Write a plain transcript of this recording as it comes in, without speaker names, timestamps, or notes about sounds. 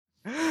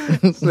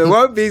So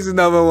One Piece is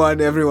number one,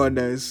 everyone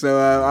knows. So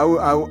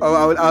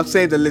I'll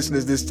save the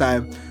listeners this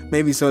time.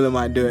 Maybe Solo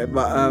might do it,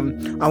 but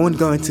I won't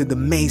go into the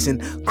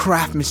amazing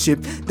craftsmanship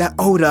that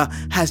Oda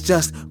has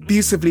just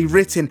beautifully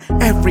written.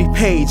 Every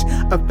page,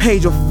 a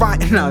page of fire.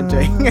 Now,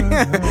 Jay.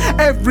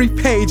 Every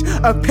page,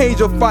 a page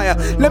of fire.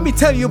 Let me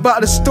tell you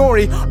about the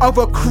story of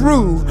a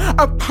crew,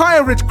 a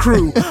pirate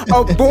crew,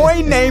 a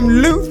boy named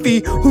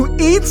Luffy who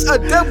eats a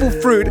devil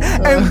fruit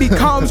and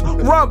becomes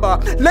rubber.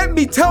 Let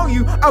me tell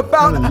you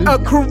about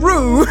a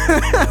crew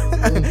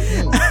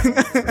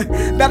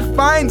that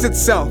finds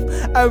itself,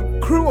 a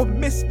crew of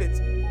misfits.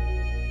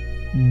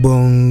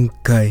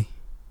 Bonkai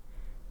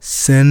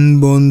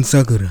Senbon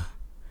Sakura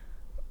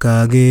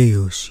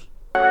Kageyoshi.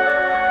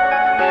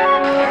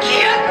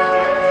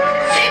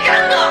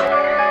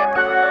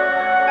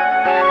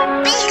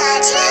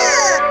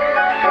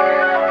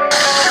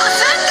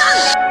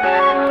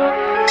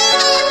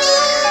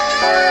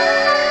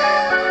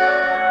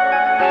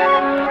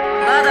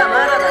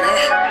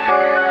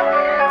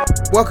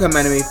 Welcome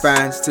anime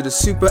fans to the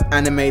Super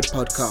Anime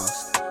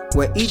Podcast,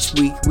 where each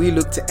week we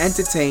look to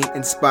entertain,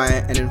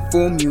 inspire and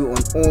inform you on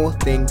all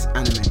things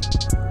anime.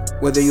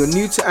 Whether you're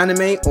new to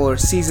anime or a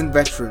seasoned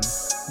veteran,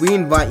 we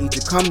invite you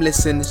to come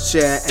listen,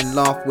 share and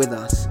laugh with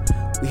us.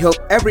 We hope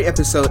every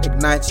episode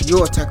ignites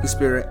your otaku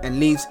spirit and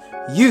leaves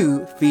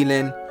you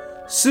feeling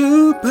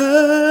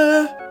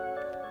super.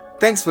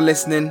 Thanks for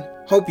listening.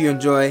 Hope you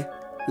enjoy.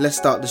 Let's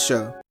start the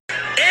show.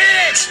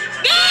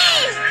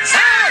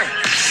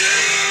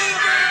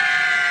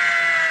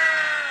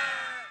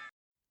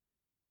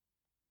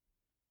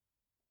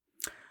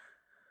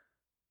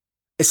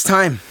 It's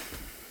time.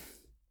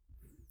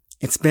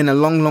 It's been a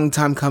long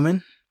time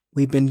coming.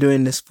 We've been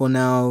doing this for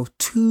now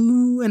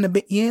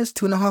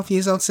 2.5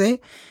 years, I'd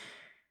say.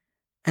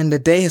 And the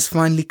day has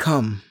finally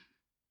come.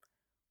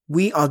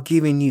 We are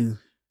giving you,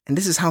 and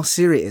this is how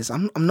serious it is.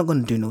 I'm not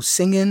going to do no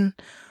singing,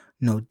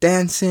 no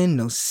dancing,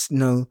 no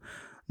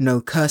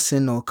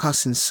cursing or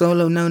cussing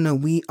solo. No,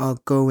 we are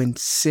going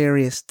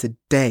serious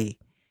today.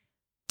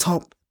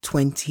 Top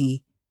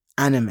 20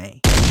 anime.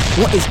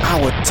 What is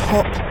our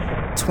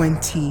top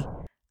 20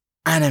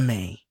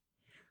 anime?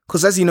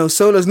 Because as you know,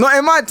 Solo's not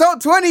in my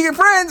top 20,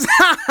 friends.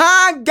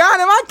 Got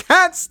him. I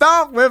can't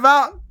stop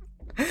without.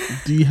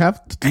 Do you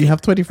have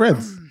 20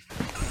 friends?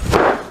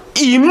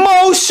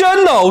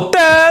 Emotional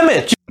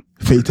damage.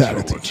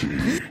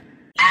 Fatality.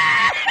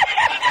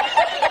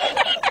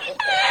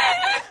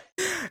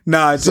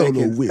 Nah,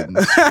 Solo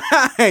wins.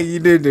 You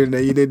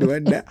didn't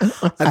win that.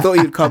 I thought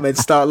you'd come and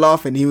start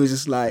laughing. He was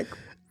just like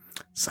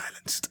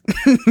silenced.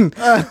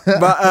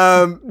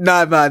 But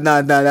nah,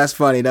 that's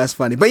funny.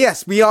 But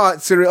yes, we are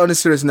on a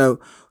serious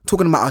note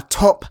talking about our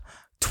top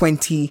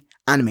 20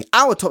 anime.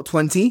 Our top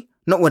 20,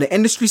 not what the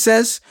industry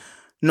says,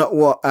 not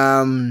what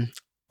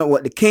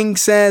the king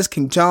says,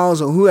 King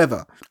Charles or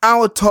whoever.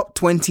 Our top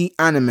 20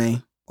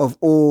 anime of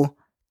all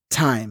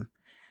time.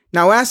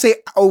 Now, when I say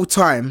all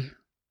time,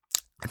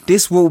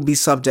 this will be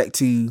subject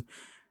to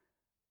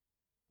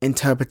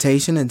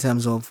interpretation in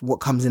terms of what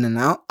comes in and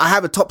out. I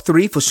have a top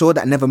 3 for sure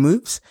that never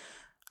moves.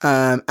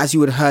 As you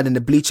would have heard in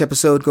the Bleach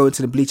episode, go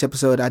to the Bleach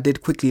episode, I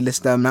did quickly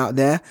list them out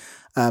there.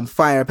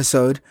 Fire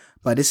episode,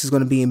 but this is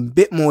going to be in a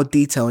bit more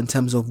detail in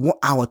terms of what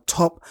our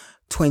top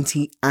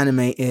 20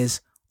 anime is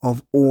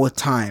of all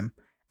time.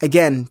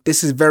 Again,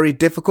 this is very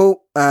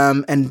difficult,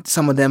 and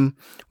some of them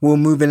will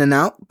move in and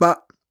out,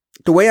 but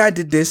the way I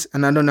did this,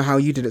 and I don't know how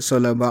you did it,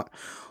 Solo, but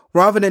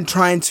rather than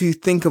trying to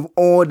think of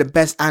all the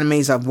best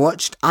animes I've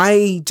watched,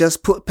 I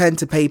just put pen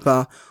to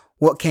paper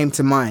what came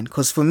to mind.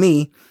 Because for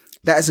me,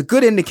 that is a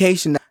good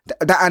indication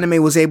that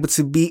anime was able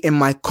to be in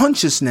my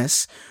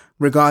consciousness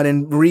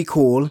regarding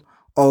recall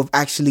of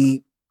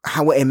actually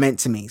how it meant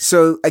to me.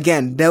 So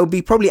again, there will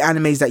be probably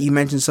animes that you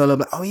mentioned, Solo,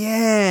 like, oh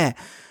yeah,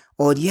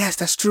 or yes,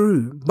 that's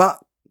true. But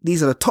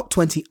these are the top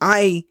 20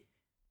 I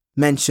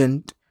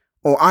mentioned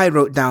or I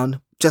wrote down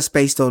just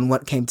based on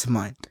what came to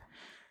mind.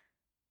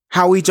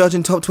 How we judge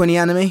in top 20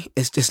 anime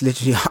is just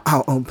literally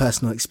our own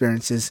personal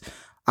experiences,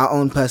 our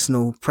own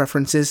personal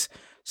preferences.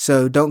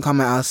 So don't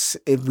come at us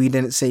if we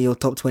didn't say your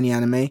top 20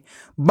 anime.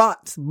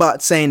 But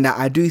saying that,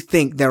 I do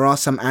think there are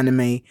some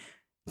anime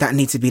that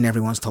need to be in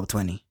everyone's top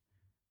 20.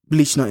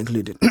 Bleach not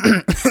included.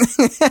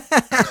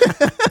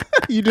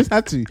 You just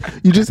had to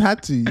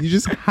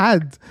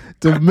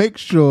make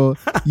sure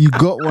you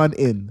got one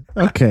in.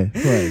 Okay,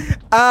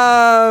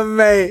 right.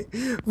 Mate.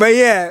 But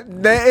yeah,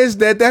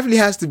 there definitely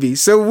has to be.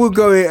 So we'll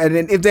go in, and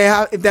then if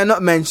they're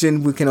not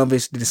mentioned, we can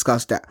obviously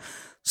discuss that.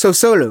 So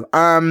Solo,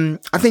 I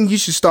think you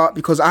should start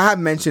because I have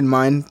mentioned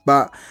mine,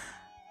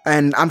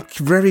 and I'm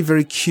very,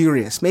 very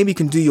curious. Maybe you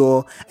can do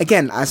your,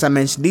 again, as I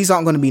mentioned, these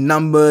aren't going to be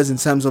numbers in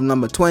terms of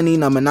number 20,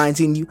 number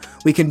 19.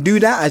 We can do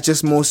that as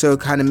just more so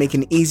kind of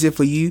making it easier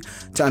for you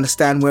to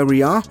understand where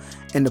we are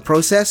in the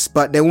process.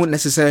 But there won't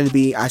necessarily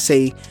be, I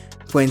say,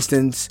 for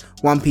instance,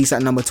 One Piece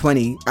at number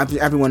 20.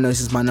 Everyone knows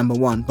it's my number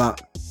 1.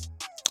 But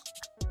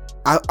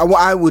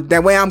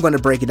the way I'm going to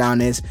break it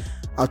down is,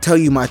 I'll tell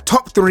you my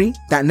top 3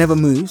 that never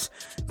moves.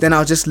 Then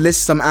I'll just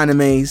list some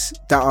animes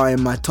that are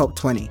in my top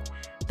 20.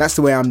 That's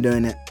the way I'm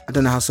doing it. I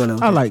don't know how Solo.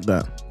 I like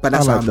that. But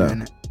that's how I'm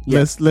doing it.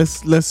 Yeah.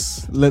 Let's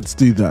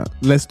do that.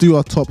 Let's do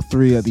our top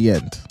 3 at the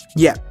end.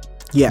 Yeah.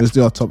 Let's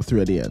do our top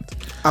 3 at the end.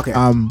 Okay.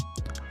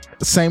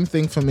 Same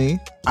thing for me.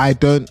 I'm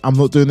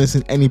not doing this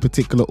in any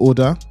particular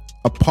order,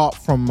 apart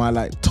from my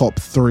like top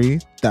 3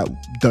 that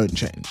don't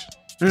change.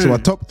 So my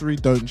top 3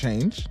 don't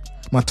change.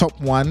 My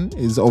top 1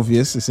 is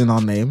obvious. It's in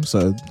our name.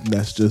 So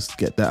let's just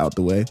get that out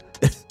the way.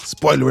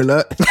 Spoiler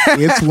alert.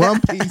 It's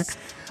One Piece.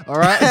 All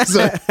right.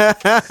 So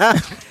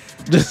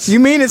you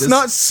mean it's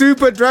not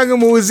Super Dragon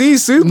Ball Z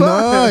Super?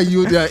 No,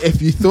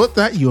 if you thought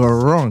that, you are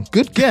wrong.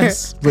 Good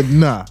guess, but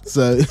nah.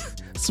 So,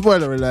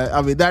 spoiler alert.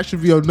 I mean, that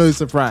should be of no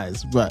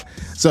surprise. But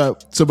so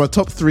my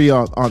top 3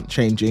 aren't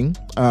changing.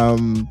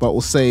 But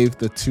we'll save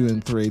the 2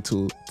 and 3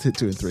 to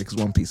 2 and 3 because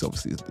One Piece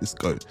obviously is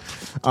GOAT.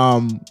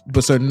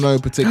 But so no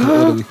particular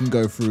order, we can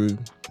go through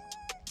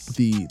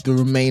the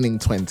remaining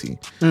 20.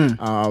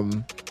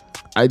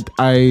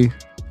 I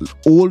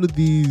all of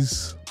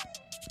these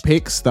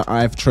picks that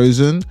I've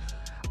chosen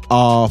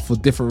are for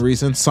different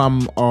reasons.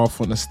 Some are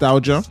for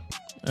nostalgia.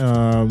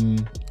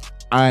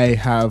 I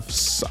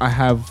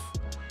have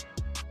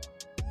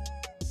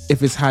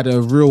if it's had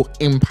a real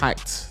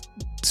impact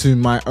to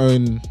my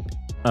own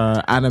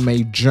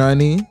anime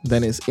journey,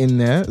 then it's in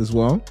there as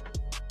well.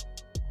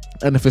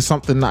 And if it's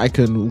something that I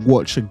can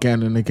watch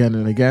again and again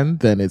and again,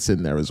 then it's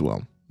in there as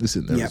well. It's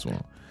in there as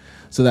well.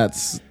 So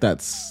that's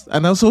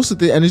and that's also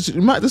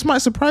this might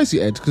surprise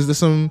you, Ed, because there's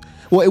some.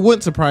 Well, it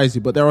wouldn't surprise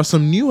you, but there are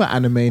some newer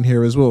anime in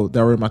here as well that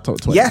are in my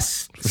top 20.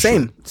 Yes,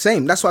 same.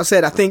 That's what I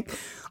said. I think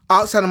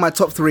outside of my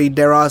top 3,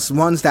 there are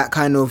ones that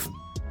kind of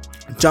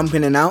jump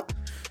in and out,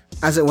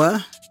 as it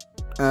were.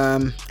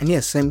 And yeah,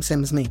 same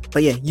as me.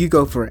 But yeah, you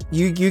go for it.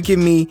 You give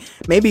me,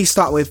 maybe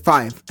start with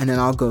 5 and then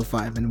I'll go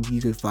 5 and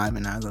you go 5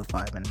 and I'll go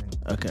 5 and then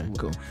okay,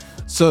 cool.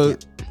 So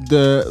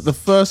the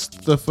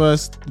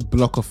first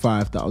block of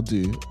 5 that I'll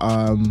do,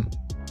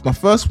 my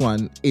first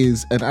one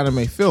is an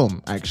anime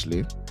film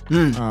actually.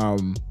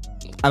 And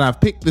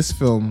I've picked this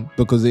film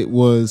because it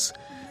was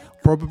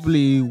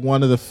probably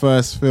one of the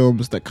first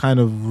films that kind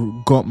of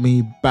got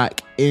me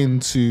back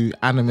into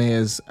anime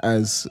as I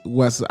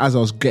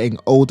was getting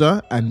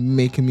older and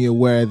making me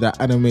aware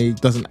that anime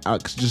doesn't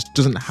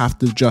have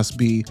to just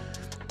be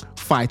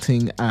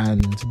fighting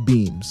and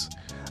beams.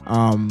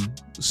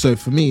 So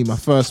for me, my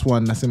first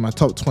one that's in my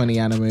top 20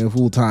 anime of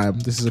all time,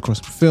 this is across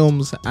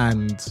films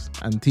and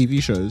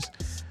TV shows,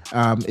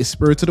 is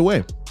Spirited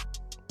Away.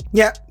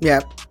 Yeah,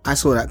 I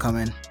saw that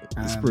coming.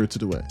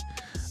 Spirited Away.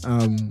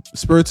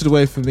 Spirited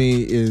Away for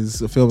me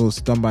is a film that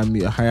was done by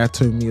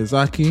Hayao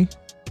Miyazaki.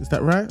 Is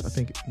that right? I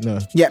think no.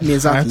 Yeah,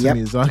 Miyazaki.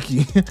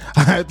 Miyazaki.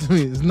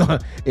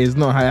 Hayao it's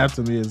not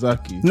Hayao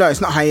Miyazaki. No, it's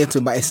not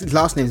Hayao, but his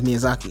last name is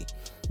Miyazaki.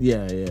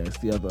 Yeah, it's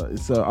the other.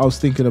 So I was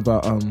thinking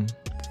about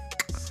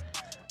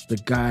the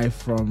guy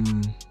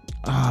from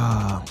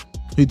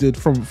who did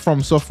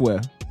from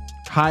Software.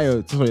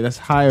 That's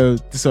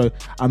Hayao. So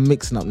I'm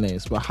mixing up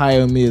names, but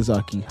Hayao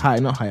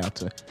Miyazaki. Not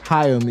Hayato.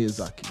 Hayao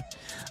Miyazaki.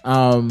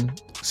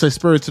 So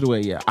Spirited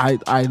Away, yeah,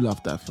 I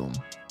love that film.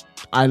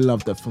 I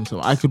love that film. So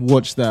I could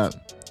watch that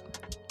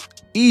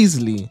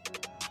easily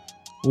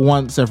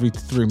once every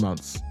 3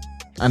 months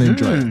and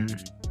enjoy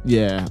it.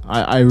 Yeah,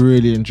 I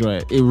really enjoy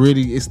it. It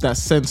really is that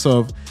sense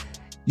of,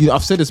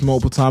 I've said this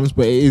multiple times,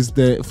 but it is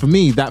for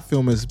me, that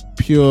film is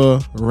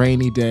pure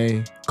rainy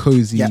day,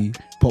 cozy,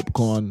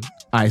 popcorn,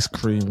 ice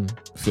cream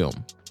film.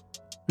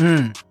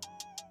 100%.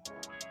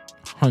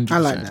 I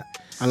like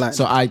that.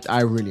 So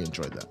I really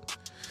enjoyed that.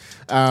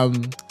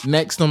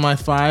 Next on my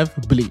 5,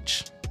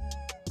 Bleach.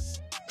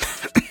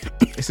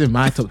 It's in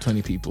my top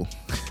 20 people.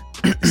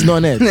 It's not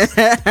an Ed.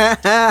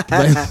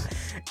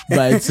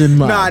 But it's in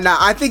my. No,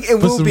 I think it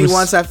will be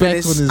once I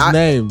finish on his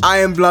name.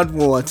 Iron Blood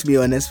War, to be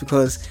honest,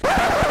 because.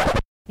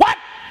 What?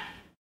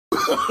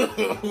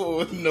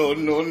 No.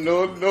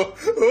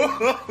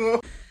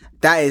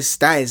 That is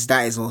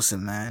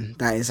awesome, man.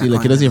 That is. See,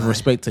 look, he doesn't even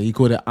respect it. He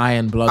called it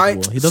Iron Blood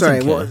War. He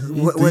doesn't care.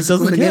 He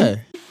doesn't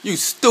care. You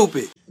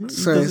stupid. He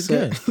doesn't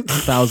care.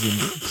 Thousand.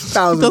 He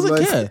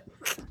doesn't care.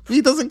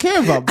 He doesn't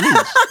care about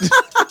Bleach.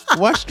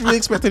 Why should we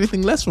expect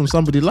anything less from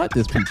somebody like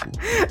this, people?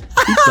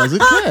 He doesn't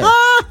care.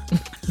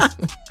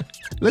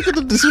 Look at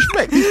the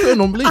disrespect he's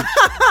putting on Bleach.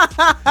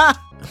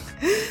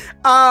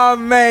 Oh,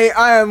 mate,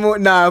 I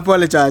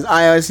apologize.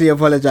 I honestly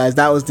apologize.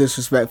 That was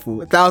disrespectful.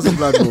 1,000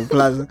 Blood War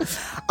Plaza.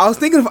 I was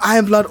thinking of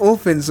Iron Blood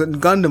Orphans and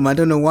Gundam. I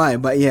don't know why,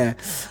 but yeah.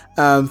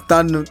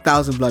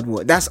 1,000 Blood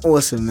War. That's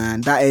awesome,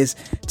 man. That is,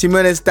 to be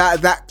honest,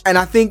 that, and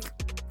I think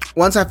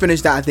once I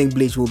finish that, I think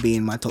Bleach will be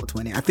in my top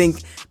 20. I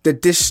think the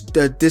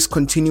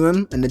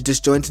discontinuum and the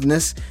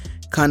disjointedness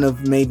kind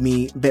of made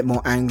me a bit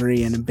more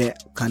angry and a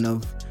bit kind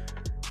of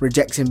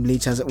rejecting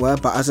Bleach, as it were.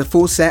 But as a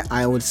full set,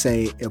 I would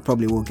say it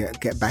probably will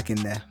get back in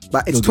there.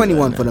 But it's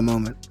 21 for the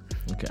moment.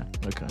 Okay.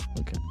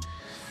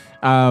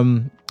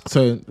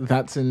 So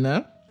that's in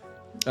there.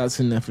 That's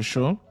in there for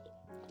sure.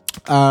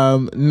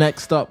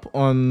 Next up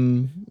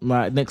on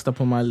my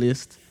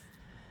list,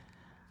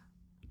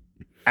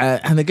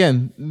 And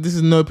again, this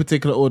is no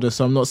particular order,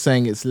 so I'm not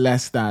saying it's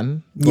less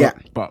than.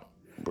 But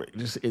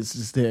it's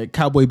just the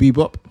Cowboy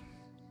Bebop.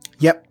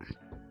 Yep.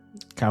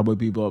 Cowboy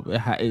Bebop.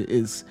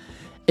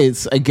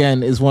 It's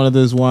again, is one of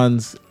those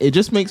ones. It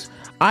just makes,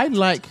 I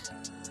like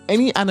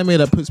any anime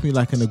that puts me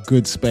like in a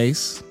good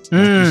space.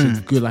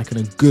 Like in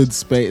a good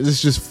space.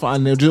 It's just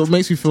fun. It just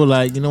makes me feel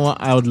like, you know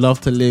what, I would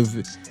love to live.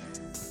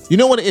 You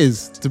know what it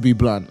is, to be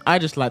blunt? I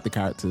just like the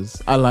characters.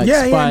 I like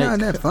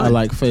Spike. I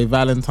like Faye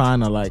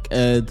Valentine. I like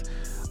Ed.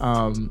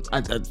 I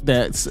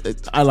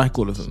like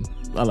all of them.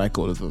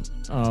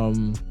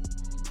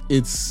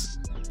 It's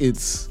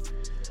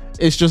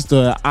just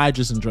I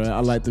just enjoy it.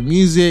 I like the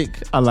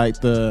music. I like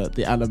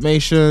the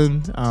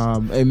animation.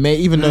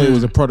 Even though it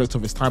was a product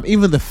of its time,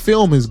 even the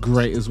film is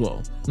great as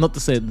well. Not to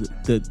say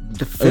that the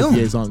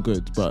OVAs aren't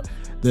good, but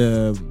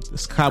the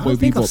Cowboy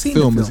Bebop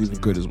film is even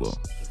good as well.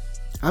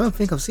 I don't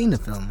think I've seen the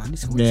film. I need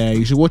to watch it.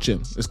 You should watch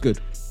it. It's good.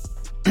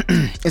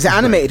 It's an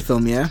animated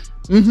film, yeah?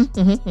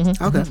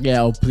 Okay.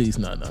 Yeah, please,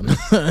 no.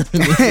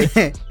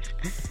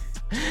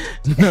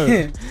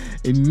 No,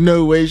 in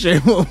no way,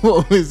 shape, or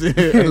form is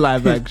it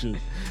live action.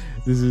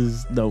 This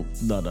is no.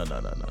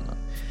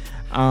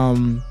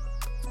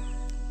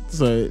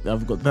 So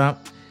I've got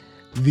that.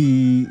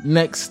 The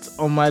next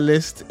on my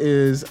list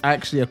is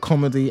actually a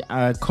comedy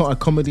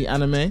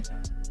anime,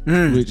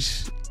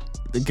 which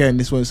again,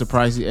 this won't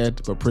surprise you,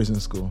 Ed, but Prison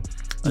School.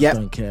 I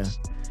don't care.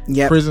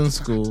 Yeah, Prison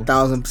School,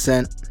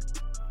 1000%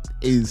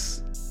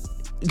 is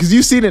because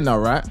you've seen it now,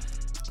 right?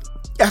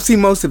 I've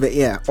seen most of it,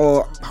 yeah,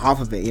 or half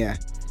of it, yeah.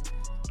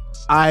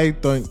 I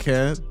don't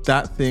care.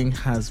 That thing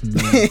has me.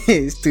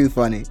 It's too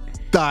funny.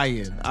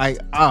 Dying. I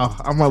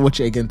might watch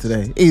it again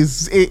today.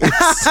 It's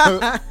so.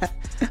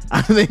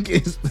 I think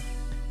it's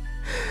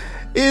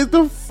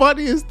the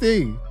funniest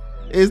thing.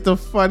 It's the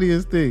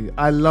funniest thing.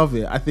 I love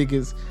it. I think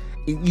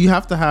you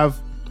have to have,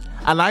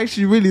 and I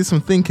actually really did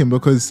some thinking,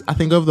 because I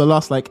think over the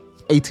last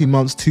 18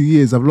 months, 2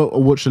 years, I've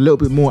watched a little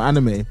bit more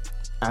anime,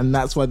 and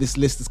that's why this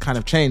list has kind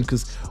of changed.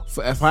 Because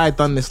if I had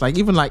done this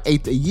even a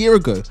year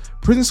ago,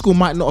 Prison School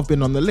might not have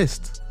been on the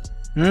list.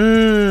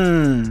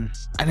 And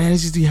then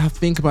you have to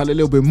think about it a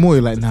little bit more.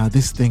 You're like, nah,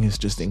 this thing is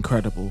just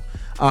incredible.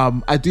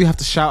 I do have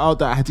to shout out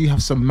that I do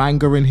have some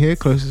manga in here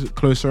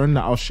closer in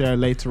that I'll share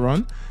later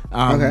on.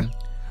 Okay.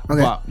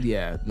 But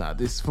yeah,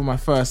 this for my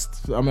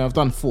first. I mean, I've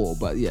done 4,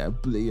 but yeah.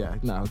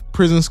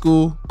 Prison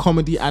School,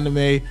 comedy anime.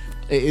 It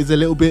is a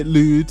little bit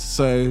lewd,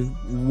 so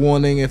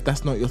warning if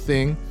that's not your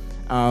thing.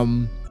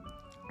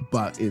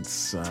 But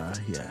it's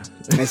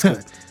it's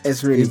good.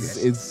 It's really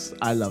good.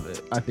 I love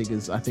it. I think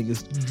it's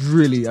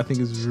really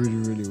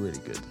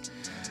good.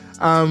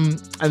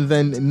 And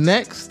then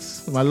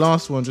next, my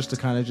last one, just to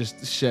kind of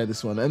just share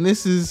this one, and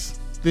this is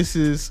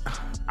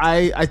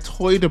I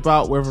toyed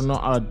about whether or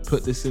not I'd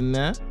put this in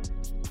there,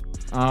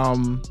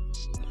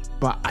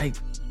 but I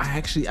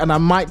actually, and I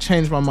might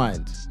change my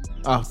mind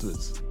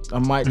afterwards. I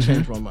might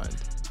change my mind,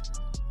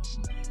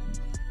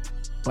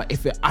 but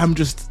if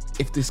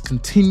this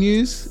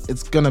continues,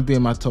 it's gonna be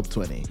in my top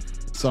 20.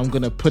 So I'm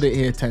gonna put it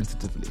here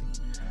tentatively.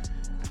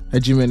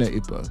 Hajime no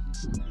Ippo.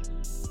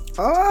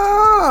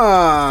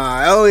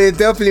 Oh, it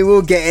definitely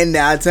will get in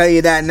there. I'll tell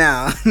you that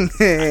now.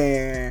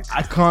 I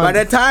can't. By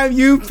the time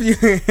I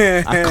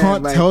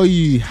can't tell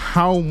you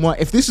how much.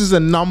 If this is a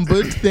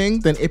numbered thing,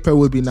 then Ippo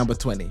would be number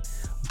 20.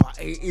 But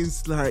it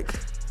is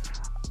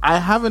I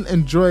haven't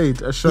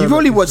enjoyed a show. You've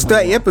only watched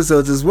 30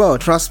 episodes as well.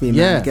 Trust me, man.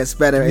 Yeah. It gets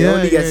better. It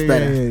only gets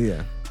better.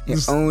 Yeah.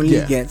 It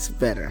only gets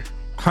better.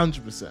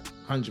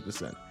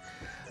 100%.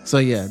 So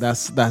yeah,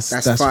 that's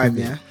 5,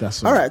 yeah.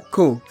 That's all right.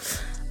 Cool.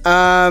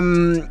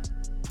 I'm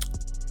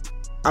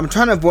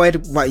trying to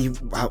avoid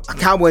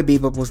Cowboy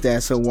Bebop was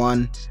there, so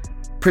 1.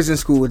 Prison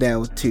School there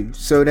was 2.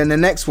 So then the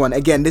next one,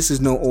 again, this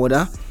is no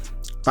order,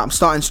 but I'm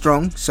starting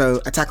strong.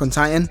 So Attack on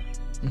Titan.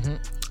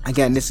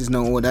 Again, this is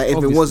no order.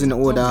 If it was in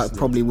order, it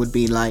probably would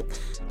be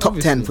top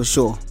 10 for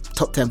sure.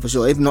 Top 10 for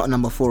sure, if not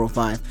number 4 or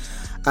 5.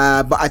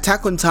 But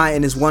Attack on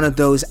Titan is one of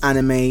those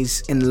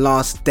animes in the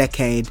last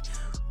decade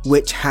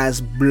which has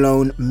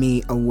blown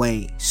me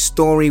away.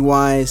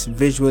 Story-wise,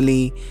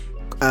 visually,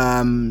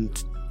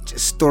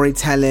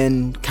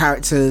 storytelling,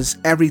 characters,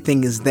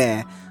 everything is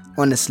there,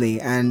 honestly.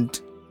 And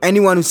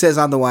anyone who says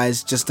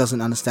otherwise just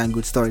doesn't understand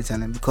good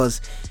storytelling,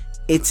 because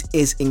it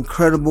is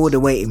incredible the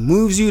way it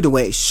moves you, the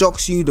way it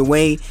shocks you, the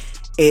way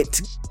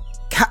it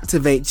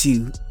captivates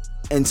you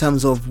in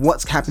terms of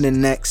what's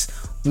happening next,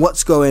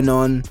 what's going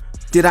on.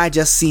 Did I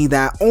just see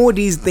that? All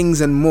these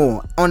things and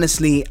more.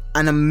 Honestly,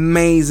 an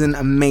amazing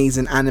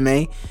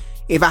anime.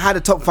 If I had a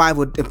top 5,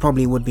 it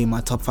probably would be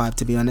my top 5,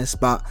 to be honest.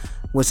 But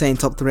we're saying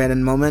top 3 at the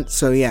moment.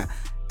 So yeah,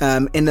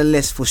 in the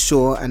list for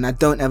sure. And I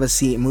don't ever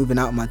see it moving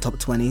out of my top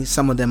 20.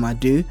 Some of them I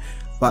do,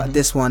 but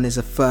this one is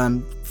a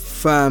firm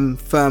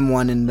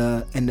one in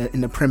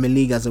the Premier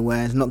League, as it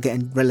were. It's not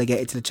getting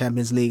relegated to the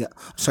Champions League,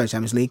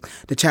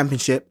 the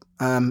Championship.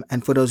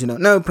 And for those who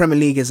don't know, Premier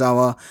League is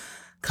our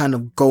kind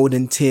of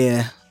golden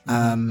tier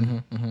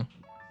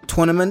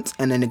tournament,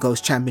 and then it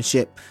goes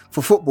championship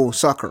for football,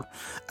 soccer.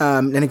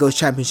 Then it goes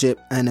championship,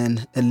 and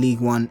then the League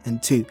 1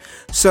 and 2.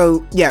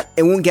 So yeah,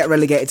 it won't get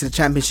relegated to the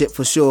championship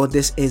for sure.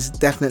 This is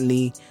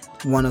definitely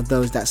one of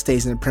those that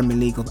stays in the Premier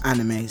League of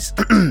animes.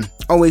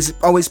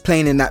 always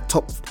playing in that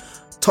top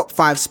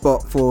 5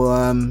 spot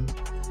for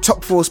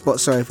top 4 spot,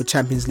 sorry, for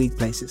Champions League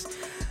places.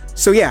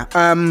 So yeah,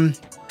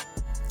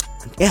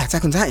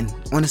 Attack on Titan,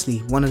 honestly,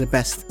 one of the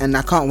best, and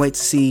I can't wait to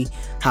see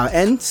how it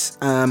ends.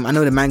 I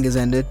know the manga's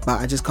ended, but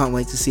I just can't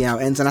wait to see how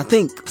it ends. And I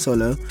think,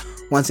 Solo,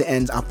 once it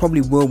ends, I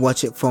probably will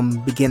watch it from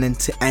beginning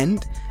to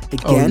end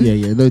again. Oh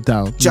yeah, no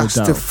doubt. Just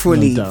to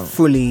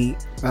fully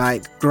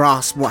like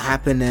grasp what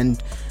happened,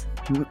 and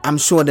I'm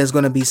sure there's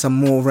going to be some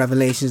more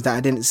revelations that I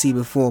didn't see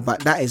before, but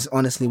that is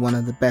honestly one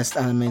of the best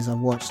animes I've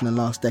watched in the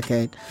last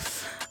decade.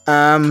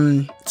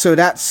 So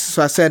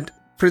I said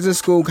Prison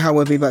School,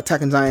 Cowboy Bebop,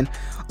 Attack on Titan.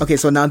 Okay,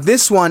 so now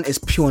this one is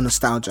pure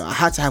nostalgia. I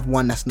had to have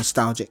one that's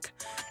nostalgic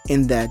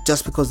in there,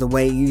 just because the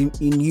way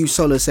you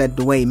Solo said,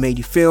 the way it made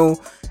you feel,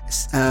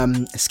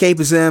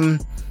 escapism.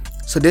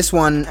 So this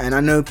one, and I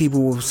know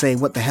people will say,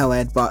 what the hell,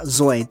 Ed, but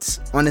Zoids.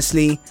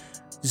 Honestly,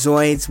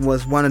 Zoids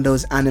was one of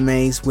those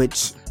animes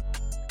which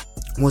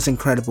was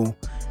incredible.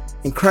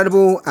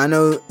 I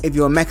know if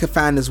you're a mecha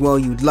fan as well,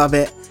 you'd love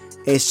it.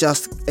 It's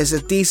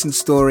a decent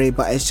story,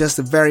 but it's just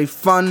a very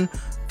fun,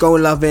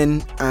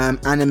 go-loving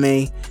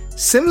anime,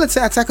 similar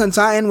to Attack on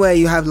Titan, where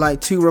you have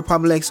like 2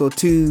 republics or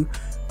 2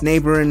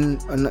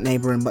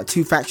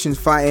 two factions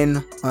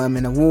fighting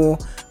in a war,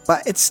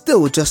 but it's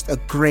still just a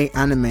great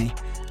anime.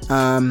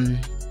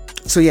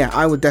 So yeah,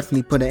 I would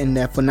definitely put it in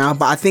there for now,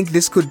 but I think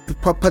this could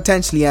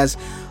potentially, as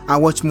I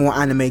watch more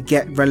anime,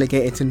 get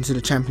relegated into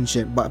the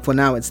championship, but for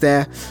now it's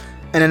there.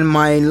 And then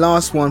my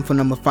last one for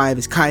number 5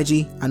 is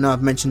Kaiji. I know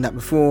I've mentioned that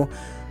before,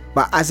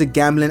 but as a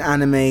gambling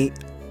anime,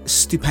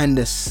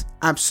 stupendous,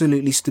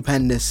 absolutely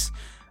stupendous.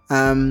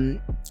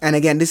 And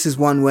again, this is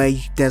one where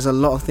there's a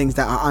lot of things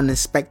that are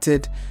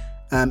unexpected.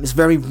 It's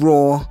very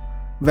raw,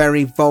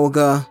 very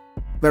vulgar,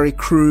 very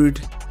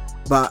crude,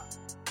 but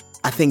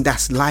I think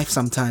that's life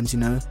sometimes,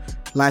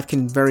 life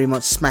can very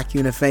much smack you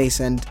in the face,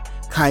 and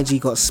Kaiji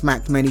got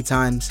smacked many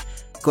times,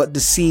 got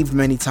deceived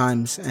many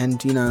times,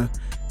 and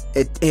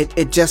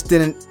it just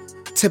didn't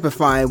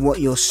typify what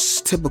your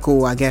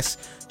typical, I guess,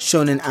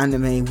 shonen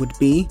anime would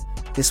be.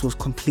 This was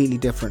completely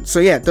different. So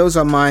yeah, those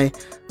are my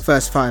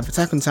first 5: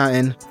 Attack on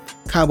Titan,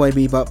 Cowboy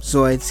Bebop,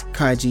 Zoids,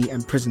 Kaiji,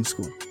 and Prison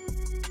School.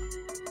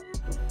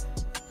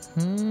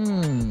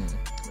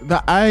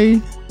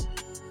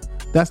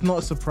 That's not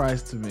a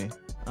surprise to me.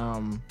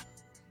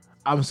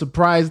 I'm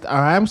surprised.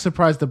 I am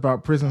surprised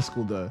about Prison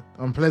School, though.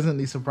 I'm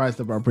pleasantly surprised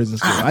about Prison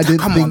School. I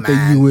didn't think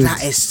that you would.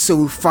 That is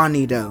so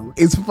funny, though.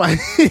 It's funny.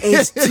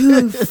 It's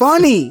too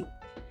funny.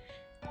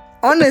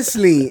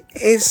 Honestly,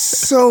 it's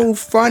so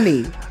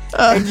funny.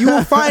 And you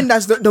will find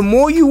that the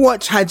more you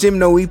watch Hajime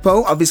no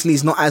Ippo, obviously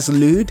it's not as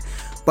lewd,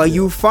 but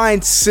you'll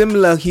find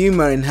similar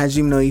humor in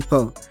Hajime no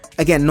Ippo.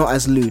 Again, not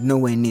as lewd,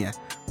 nowhere near,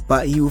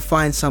 but you'll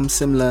find some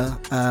similar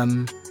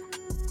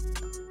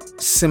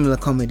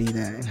comedy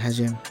there in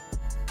Hajime.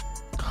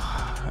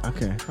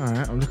 Okay, all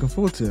right. I'm looking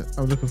forward to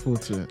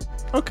it.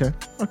 Okay.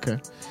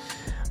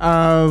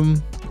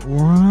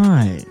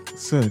 Right.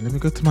 So let me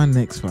go to my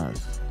next 5.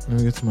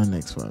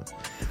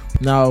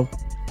 Now,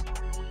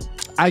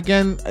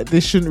 again,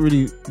 this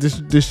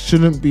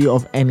shouldn't be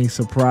of any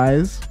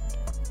surprise.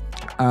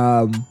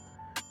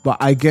 But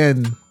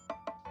again,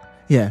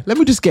 yeah, let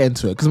me just get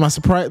into it, because my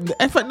surprise,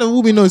 in fact, there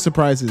will be no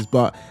surprises,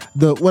 but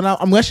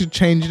I'm actually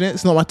changing it.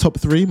 It's not my top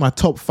 3. My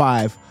top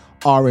 5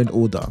 are in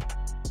order.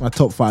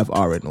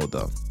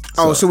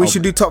 So we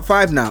should do top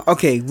 5 now.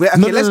 Okay, let's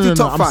do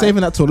top 5. I'm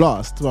saving that till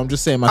last. So I'm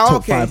just saying my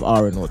top 5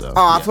 are in order.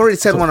 I've already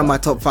said one of my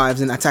top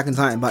 5s in Attack on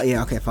Titan, but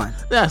yeah, okay, fine.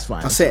 That's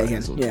fine. I'll say it again.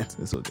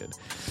 It's all good.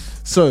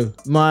 So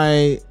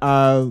my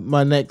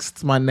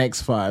next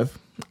 5.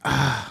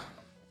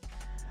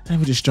 Let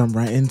me just jump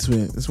right into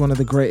it. It's one of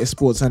the greatest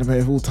sports anime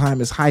of all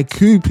time. It's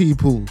Haikyuu,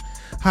 people.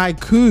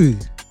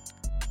 Haikyuu.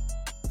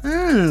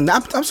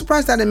 I'm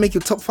surprised that didn't make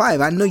your top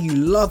 5. I know you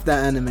love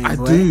that anime. I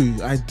do.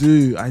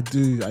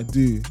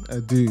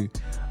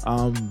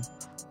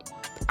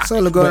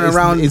 Solo going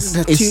around.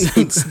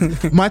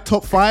 It's my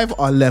top 5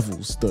 are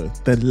levels, though.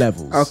 They're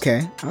levels.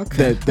 Okay.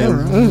 They're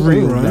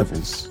real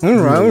levels. All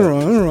right.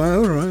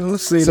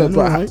 Let's see. So,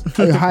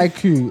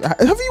 Haikyuu.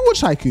 Have you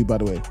watched Haikyuu, by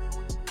the way?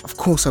 Of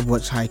course, I've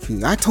watched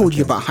Haikyuu. I told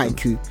you about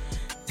Haikyuu.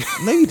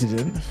 No, you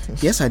didn't.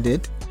 Yes, I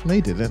did. No,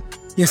 you didn't.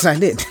 Yes, I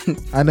did.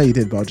 I know you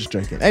did, but I was just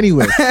joking.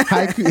 Anyway,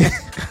 Haikyuu.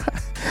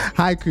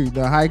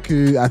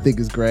 Haikyuu, I think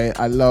is great.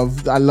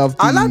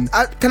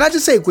 Can I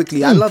just say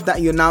quickly? I love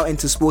that you're now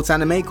into sports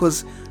anime,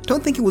 because I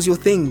don't think it was your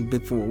thing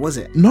before, was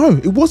it? No,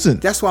 it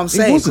wasn't. That's what I'm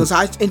saying, because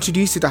I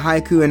introduced you to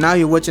Haikyuu, and now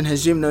you're watching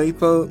Hajime no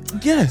Ippo.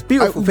 Yeah,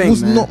 beautiful thing. It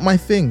was not my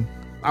thing.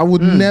 I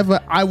would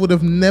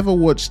have never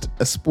watched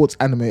a sports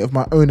anime of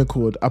my own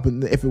accord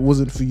if it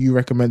wasn't for you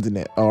recommending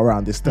it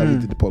around this time we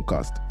did the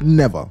podcast.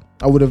 Never.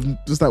 I would have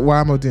just like, why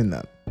am I doing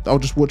that? I'll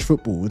just watch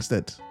football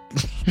instead.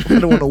 I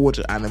don't want to watch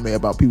an anime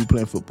about people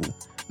playing football.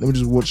 Let me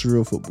just watch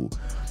real football.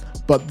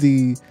 but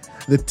the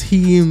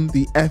team,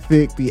 the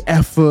ethic, the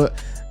effort,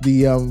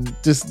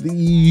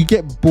 you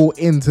get bought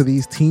into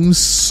these teams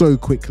so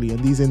quickly and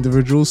these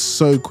individuals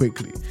so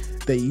quickly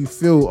that you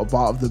feel a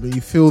part of them and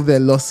you feel their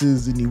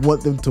losses and you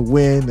want them to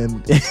win,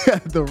 and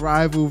the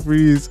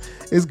rivalries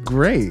is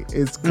great.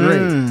 It's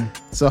great.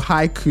 So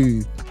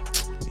Haiku,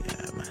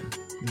 yeah, man,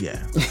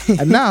 yeah.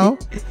 And now,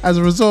 as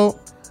a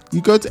result,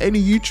 you go to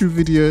any YouTube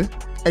video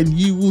and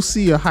you will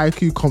see a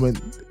Haiku comment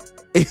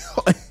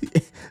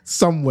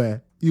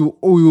somewhere. You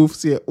will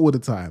see it all the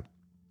time.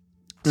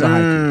 So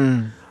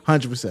Haiku,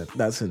 100%,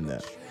 that's in there.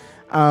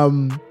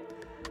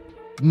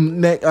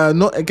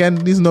 Not again.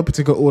 These are not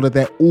particular order.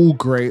 They're all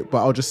great, but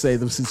I'll just say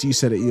them since you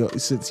said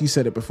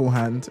it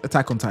beforehand.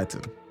 Attack on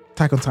Titan.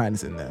 Attack on Titan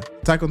is in there.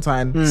 Attack on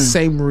Titan.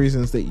 Same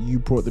reasons that you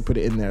brought to put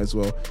it in there as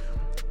well.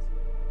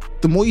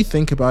 The more you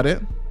think about it,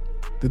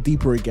 the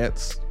deeper it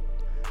gets.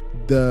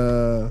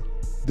 The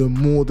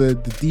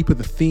deeper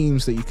the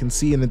themes that you can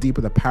see, and the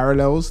deeper the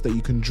parallels that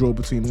you can draw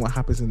between what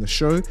happens in the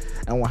show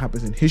and what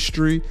happens in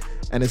history,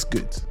 and it's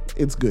good.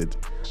 It's good.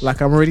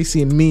 Like, I'm already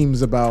seeing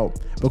memes about,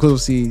 because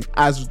obviously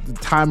as the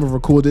time of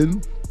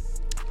recording,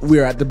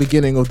 we're at the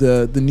beginning of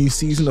the new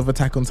season of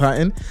Attack on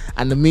Titan,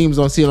 and the memes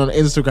I'm seeing on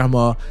Instagram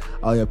are,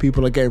 oh yeah,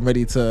 people are getting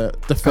ready to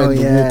defend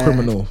the war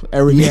criminal.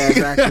 Yeah,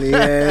 exactly.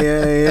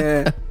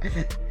 Yeah.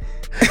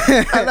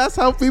 And that's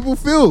how people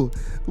feel.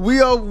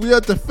 We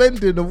are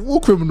defending a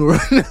war criminal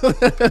right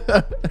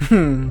now.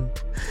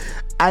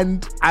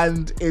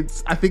 and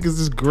it's, I think it's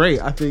just great.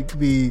 I think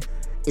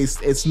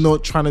it's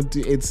not trying to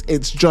do,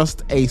 it's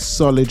just a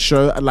solid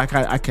show. Like,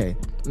 okay,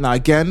 now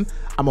again,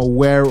 I'm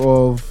aware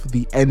of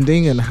the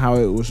ending and how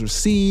it was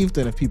received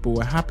and if people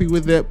were happy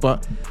with it,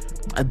 but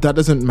that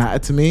doesn't matter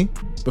to me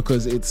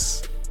because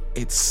it's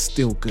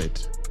still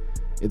good.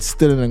 It's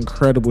still an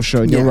incredible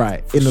show. And you're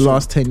right. In the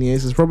last 10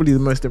 years, it's probably the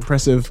most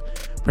impressive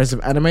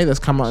anime that's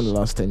come out in the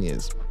last 10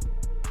 years.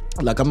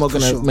 Like, I'm not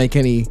gonna make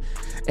any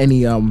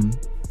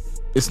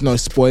it's no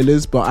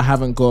spoilers, but I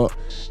haven't got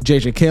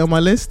JJK on my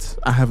list.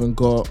 I haven't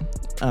got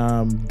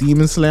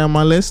Demon Slayer on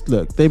my list.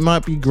 Look, they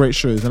might be great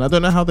shows, and I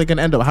don't know how they're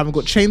gonna end up. I haven't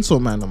got Chainsaw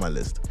Man on my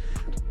list.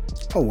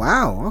 Oh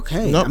wow,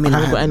 okay. Nope, I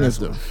haven't got any of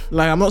them.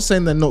 Like, I'm not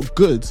saying they're not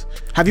good.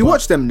 Have you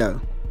watched them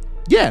though?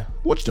 Yeah,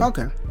 watched them.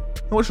 Okay,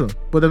 I watched them,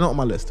 but they're not on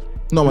my list.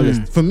 Not on my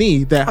list. For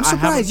me, I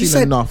haven't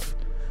seen enough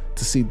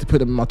to put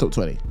them in my top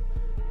 20.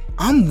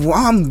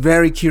 I'm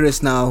very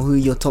curious now who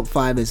your top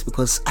 5 is,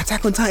 because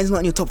Attack on Titan is not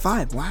in your top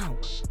 5. Wow.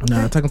 Okay.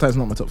 No, Attack on Titan is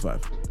not my top 5.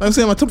 I'm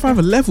saying my top 5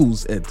 are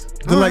levels, Ed.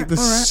 They're like the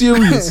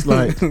serious,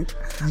 like. Man's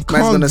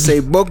gonna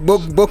say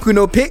Boku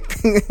no Pick,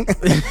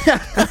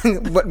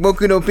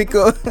 Boku no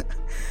Pico,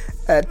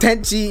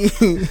 Tenchi.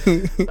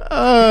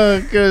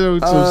 Oh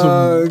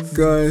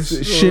gosh.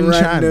 Shin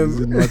Chan is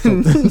in my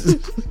top.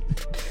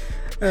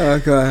 Oh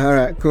god. All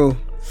right. Cool.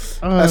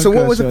 So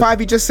what was the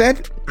 5 you just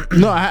said?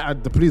 No, I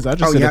just said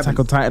Attack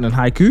on Titan and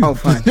Haiku. Oh,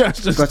 fine.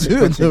 Gotcha.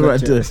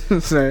 Right there.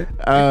 Sorry.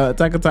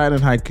 Attack on Titan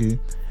and Haiku.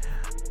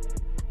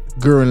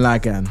 Gurren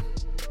Lagann.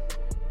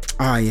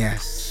 Ah,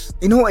 yes.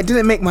 You know what? It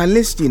didn't make my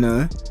list, you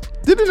know.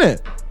 Didn't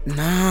it?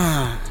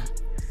 Nah.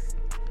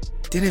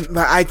 Didn't.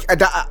 But I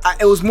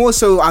it was more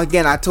so,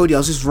 again, I told you, I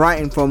was just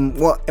writing from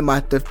what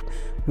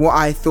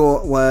I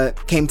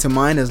thought came to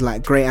mind as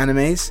like great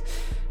animes.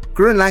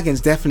 Gurren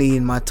Lagann's definitely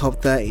in my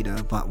top 30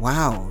 though, but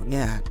wow,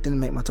 yeah, didn't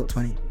make my top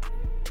 20.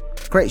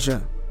 Great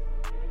show.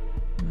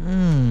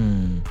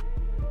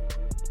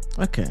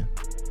 Okay.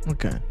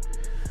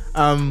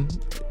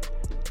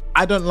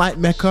 I don't like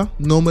mecha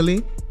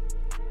normally,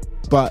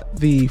 but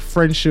the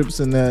friendships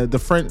and the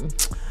friend,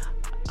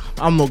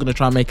 I'm not gonna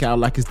try and make it out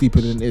like it's deeper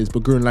than it is,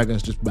 but Gurren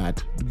Lagann's just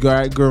bad.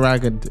 Gurren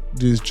Lagann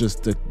is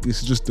just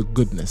the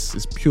goodness.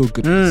 It's pure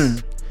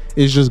goodness.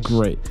 It's just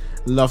great.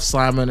 Love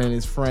Simon and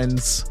his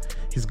friends,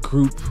 his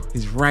group,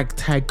 his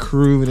ragtag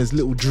crew, and his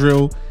little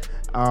drill.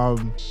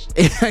 And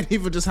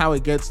even just how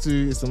it gets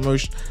to its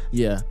emotion.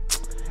 Yeah,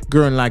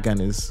 Gurren Lagann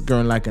is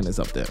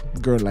up there.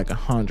 Gurren Lagann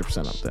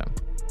 100% up there.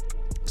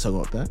 So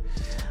got that.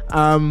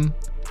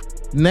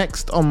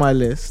 Next on my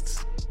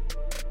list,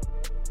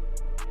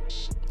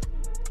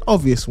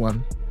 obvious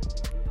one,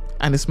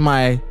 and it's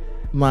my.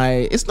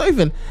 It's not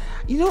even.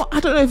 You know,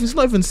 I don't know if it's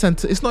not even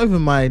It's not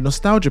even my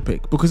nostalgia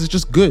pick because it's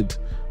just good.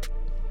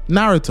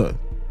 Naruto.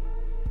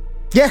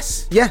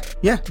 Yes, yeah.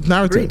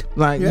 Naruto. Agreed.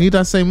 Like, need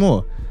I say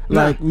more?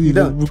 Like,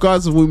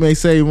 regardless of what we may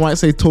say, we might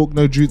say talk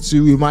no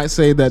jutsu. We might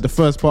say that the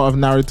first part of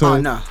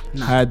Naruto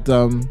had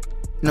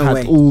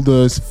way. all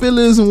those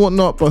fillers and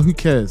whatnot, but who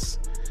cares?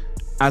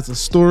 As a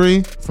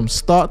story from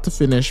start to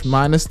finish,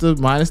 minus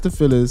the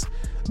fillers,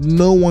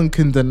 no one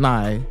can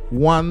deny,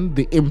 1,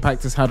 the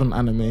impact it's had on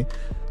anime,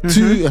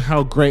 2,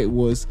 how great it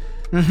was,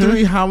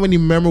 3, how many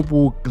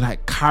memorable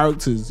like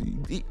characters.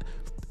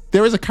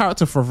 There is a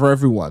character for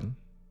everyone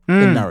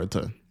in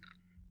Naruto.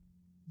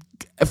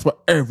 For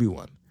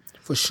everyone.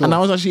 For sure. And I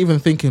was actually even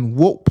thinking,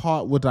 what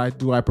part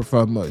do I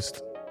prefer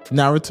most?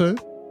 Naruto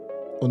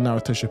or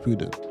Naruto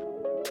Shippuden?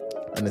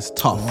 And it's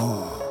tough.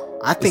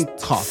 I think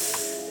it's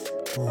tough.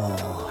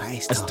 Oh,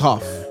 it's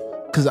tough.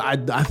 Because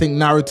I think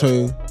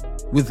Naruto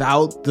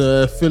without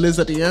the fillers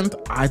at the end,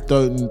 I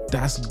don't.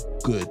 That's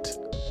good.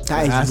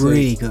 That is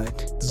really good.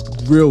 It's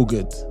real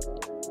good.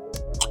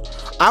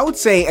 I would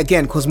say,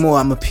 again, because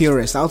I'm a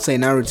purist, I would say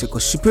Naruto,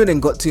 because Shippuden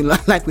got too,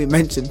 like we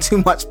mentioned,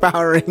 too much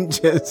Power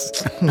Rangers.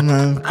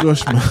 Man,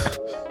 gosh, man.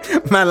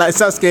 Man, like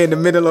Sasuke in the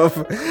middle of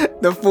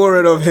the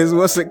forehead of his,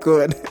 what's it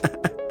called?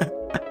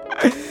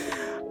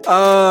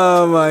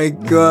 Oh my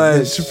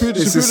god.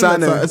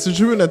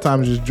 Shippuden at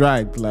times just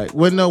dragged. Like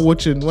when I was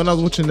watching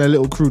their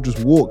little crew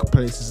just walk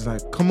places,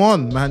 like, come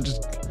on, man,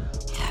 just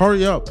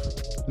hurry up.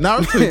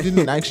 Naruto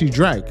didn't actually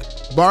drag.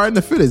 Barring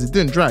the fillers, it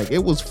didn't drag.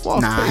 It was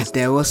fast paced.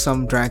 There was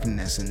some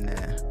dragging-ness in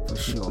there for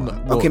sure. No,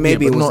 okay,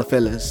 maybe it was the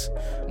fillers.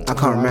 I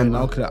can't remember.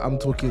 Okay, I'm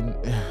talking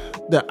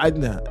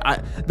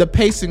the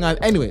pacing.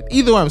 Anyway,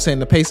 either way, I'm saying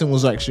the pacing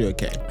was actually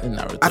okay in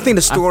Naruto. I think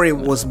the story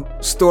was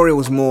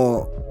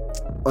more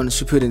on the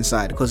Shippuden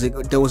side because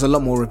there was a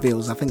lot more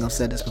reveals. I think I've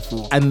said this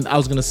before. And I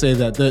was gonna say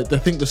that I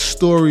think the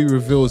story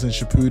reveals in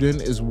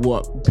Shippuden is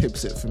what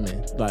pips it for me.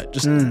 Like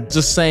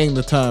just saying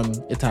the term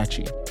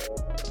Itachi.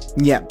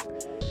 Yeah.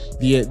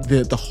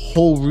 The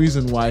whole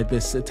reason why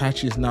this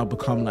Itachi has now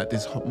become like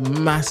this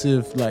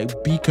massive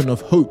like beacon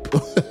of hope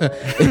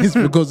is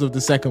because of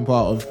the second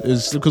part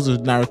is because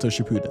of Naruto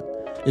Shippuden.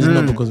 It's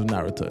not because of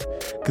Naruto,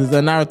 because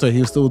the Naruto he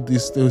was still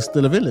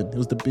a villain. He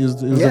was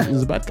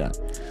a bad guy.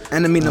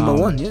 Enemy number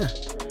one. Yeah,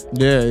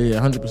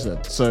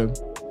 100%. So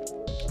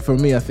for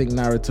me, I think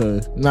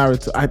Naruto.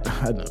 I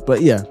don't know,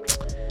 but yeah,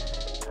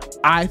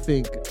 I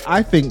think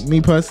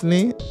me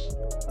personally.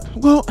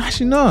 Well,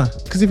 actually, no,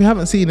 because if you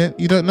haven't seen it,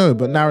 you don't know.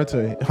 But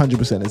Naruto,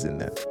 100% is in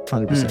there.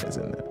 100% is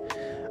in there.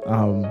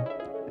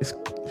 It's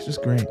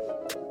just great.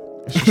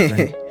 It's just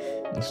great.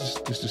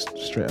 It's just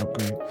straight up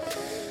great.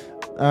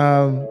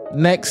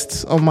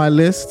 Next on my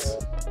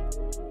list,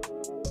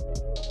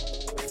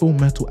 Full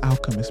Metal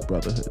Alchemist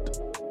Brotherhood.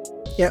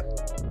 Yep.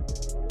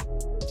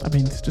 I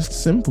mean, it's just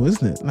simple,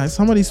 isn't it? Like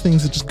some of these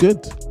things are just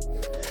good.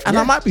 And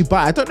I might be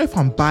biased. I don't know if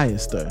I'm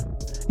biased though.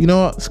 You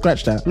know what?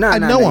 Scratch that. I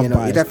know I'm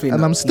biased,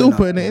 and I'm still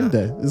putting it in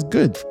there. It's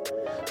good.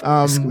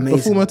 The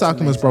Full Metal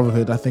Alchemist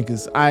Brotherhood, I think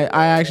I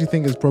actually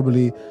think is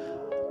probably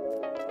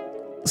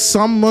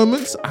some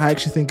moments. I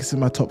actually think it's in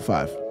my top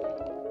 5.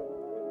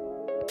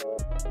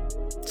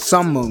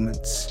 Some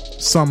moments. Okay.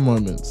 Some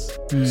moments.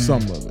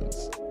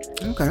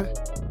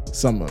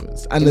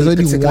 And there's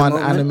only one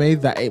anime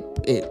that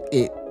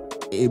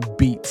it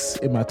beats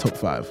in my top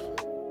 5.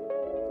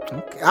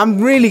 Okay. I'm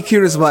really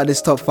curious about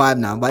this top 5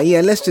 now, but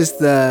yeah, let's just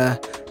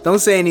don't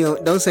say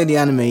the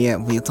anime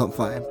yet for your top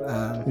 5.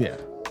 Yeah.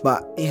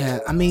 But yeah,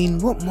 I mean,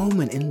 what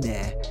moment in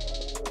there?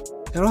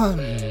 There are.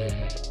 I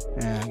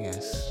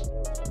guess.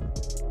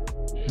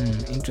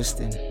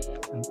 Interesting.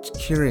 I'm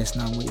curious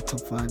now what your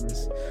top 5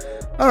 is.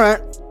 All right.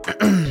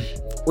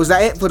 Was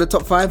that it for the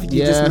top 5?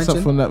 You just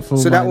mentioned? From that.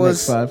 So that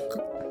was 5.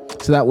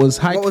 So that was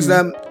Haikyuu, what was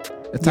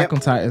Attack on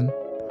Titan,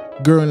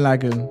 Gurren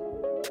Lagann,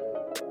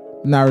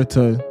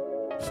 Naruto,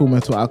 Full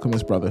Metal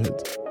Alchemist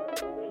Brotherhood.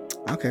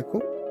 Okay,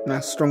 cool.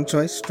 Nice, strong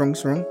choice. Strong.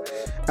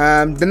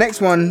 The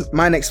next one,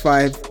 my next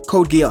 5,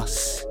 Code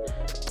Geass.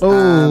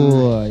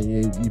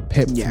 You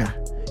pipped me.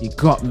 You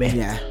got me.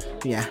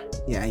 Yeah.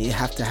 You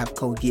have to have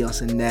Code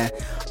Geass in there.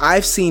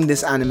 I've seen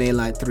this anime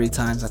like 3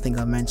 times. I think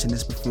I've mentioned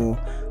this before.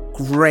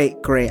 Great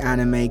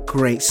anime.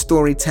 Great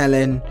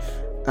storytelling.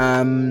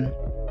 It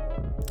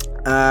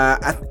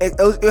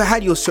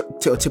had your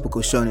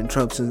typical shonen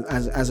tropes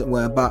as it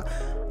were, but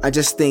I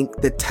just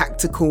think the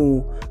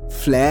tactical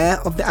flair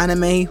of the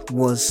anime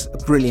was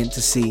brilliant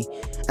to see,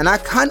 and I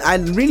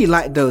really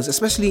liked those,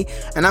 especially.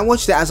 And I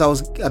watched it as I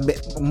was a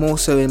bit more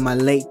so in my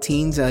late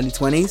teens, early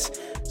 20s,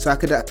 so I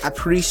could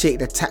appreciate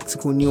the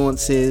tactical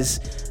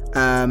nuances.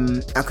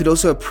 I could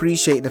also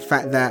appreciate the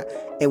fact that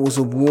it was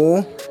a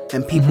war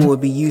and people were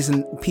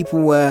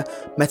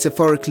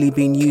metaphorically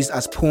being used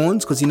as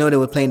pawns, because they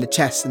were playing the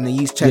chess and they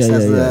used chess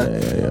as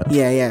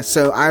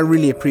so I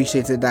really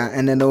appreciated that.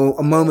 And then there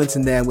were moments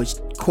in there which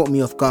caught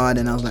me off guard,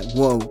 and I was like,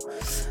 whoa,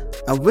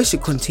 I wish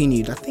it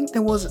continued. I think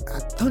there was,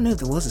 I don't know if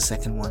there was a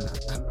second one.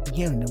 I'm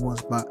hearing there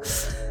was, but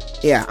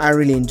yeah, I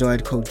really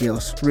enjoyed Code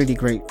Geass. Really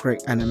great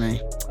anime.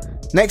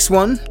 Next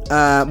one,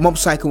 Mob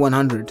Psycho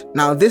 100.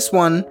 Now this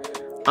one,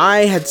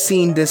 I had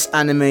seen this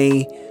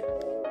anime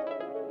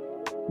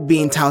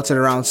being touted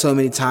around so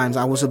many times.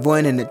 I was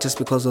avoiding it just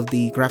because of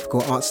the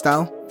graphical art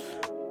style,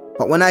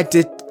 but when I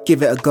did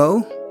give it a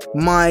go,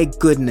 my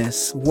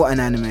goodness, what an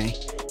anime.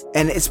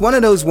 And it's one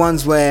of those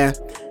ones where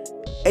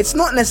it's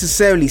not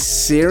necessarily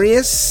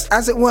serious,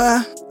 as it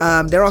were.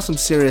 There are some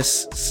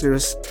serious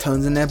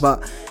tones in there,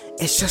 but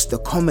it's just a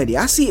comedy.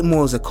 I see it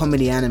more as a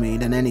comedy anime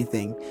than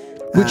anything.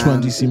 Which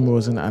one do you see more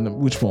as an anime?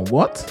 Which one?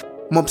 What?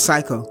 Mob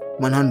Psycho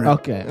 100.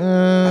 Okay.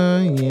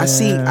 Yeah. I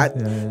see.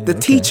 The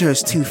teacher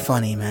is too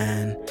funny,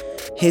 man.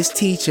 His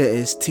teacher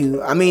is too.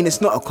 I mean,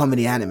 it's not a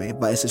comedy anime,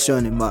 but it's a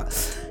shonen. But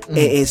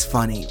it is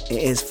funny.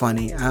 It is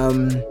funny.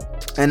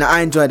 And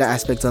I enjoy that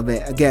aspect of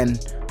it. Again,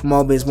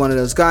 Mob is one of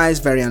those guys,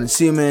 very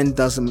unassuming,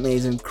 does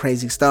amazing,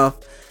 crazy stuff.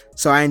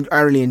 So I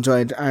really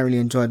enjoyed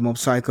Mob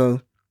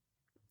Psycho.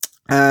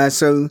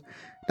 So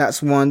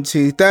That's 1,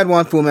 2. Third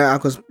one, Full Metal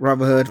Alchemist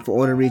Brotherhood for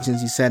all the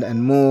regions you said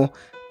and more.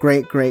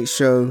 Great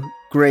show.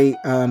 Great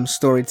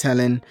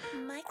storytelling.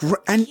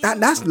 And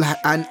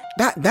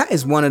that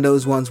is one of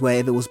those ones where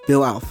if it was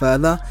built out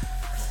further,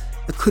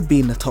 it could be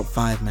in the top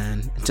 5,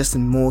 man. Just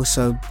in more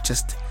so,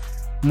 just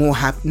more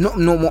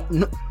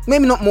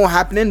maybe not more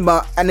happening,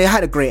 but and it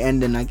had a great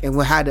ending. Like it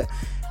had,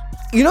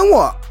 you know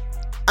what?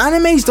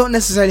 Animes don't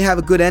necessarily have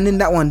a good ending.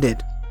 That one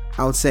did,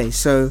 I would say.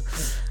 So,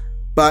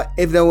 but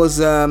if there was,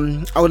 I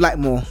would like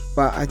more.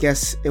 But I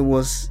guess it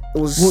was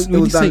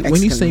done.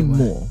 When you say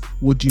more,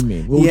 what do you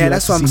mean? What yeah,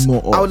 that's what I'm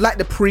saying. I would like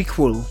the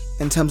prequel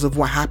in terms of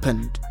what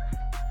happened.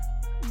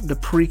 The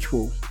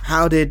prequel.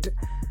 How did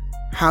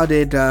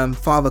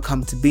Father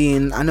come to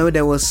being? I know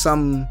there was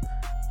some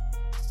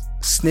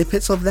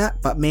snippets of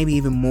that, but maybe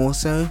even more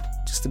so,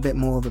 just a bit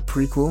more of a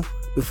prequel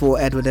before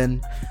Edward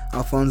and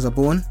Alphonse are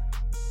born.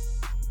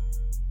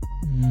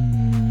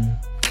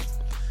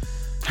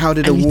 How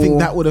did you think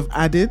that would have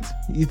added?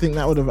 You think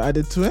that would have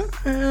added to it?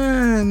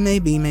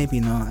 Maybe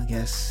not. I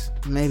guess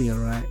maybe you're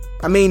right.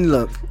 I mean,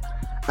 look,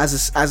 as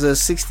a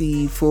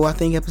 64 I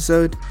think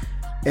episode,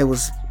 it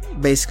was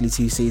basically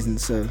 2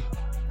 seasons. So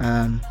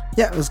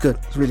yeah, it was good.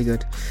 It was really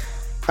good.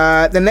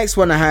 The next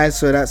one I had,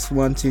 so that's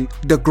 1, 2.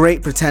 The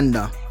Great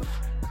Pretender.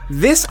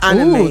 This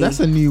anime. Oh,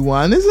 that's a new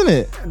one, isn't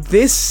it?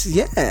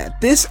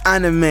 This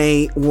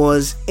anime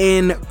was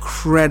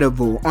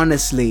incredible.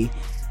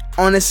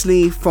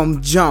 Honestly,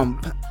 from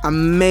jump,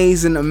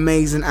 amazing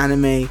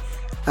anime.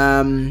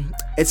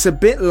 It's a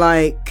bit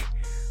like,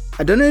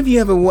 I don't know if you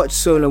ever watched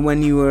Solo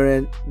when you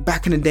were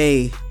back in the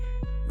day,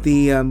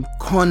 the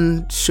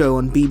con show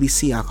on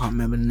BBC. I can't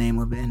remember the name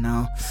of it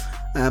now.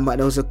 But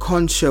there was a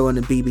con show on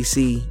the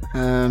BBC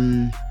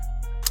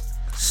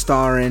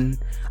starring,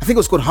 I think it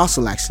was called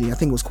Hustle, actually.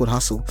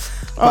 Hustle.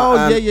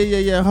 But,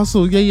 yeah.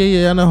 Hustle.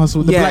 Yeah. I know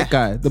Hustle. The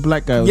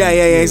black guy. Yeah,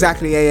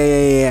 exactly.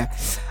 Yeah.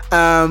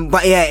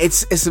 But yeah,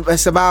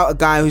 it's about a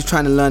guy who's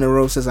trying to learn the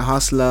ropes as a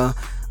hustler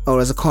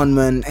or as a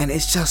conman, and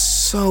it's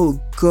just so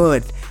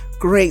good.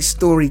 Great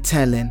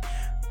storytelling,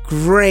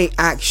 great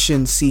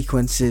action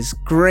sequences,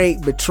 great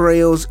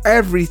betrayals.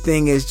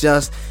 Everything is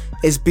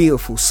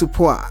beautiful.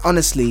 Support.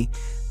 Honestly,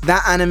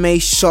 that anime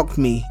shocked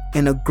me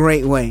in a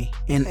great way.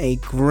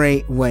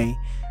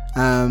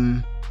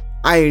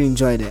 I really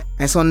enjoyed it.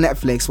 It's on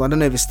Netflix. Well, I don't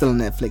know if it's still on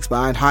Netflix, but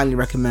I'd highly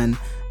recommend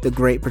The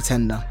Great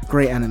Pretender.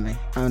 Great anime.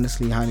 I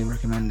honestly highly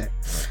recommend it.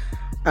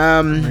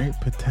 Great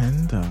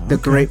Pretender. The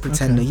Great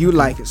Pretender. You would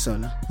like it,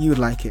 Sona. You would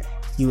like it.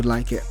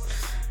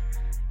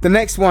 The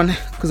next one,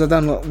 because I've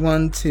done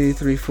 1, 2,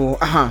 3, 4.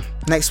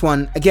 Next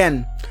one.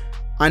 Again,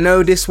 I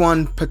know this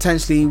one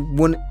potentially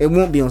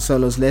won't be on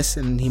Solo's list,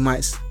 and he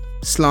might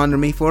slander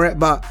me for it,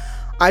 but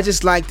I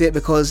just liked it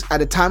because at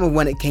the time of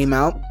when it came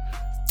out,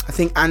 I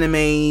think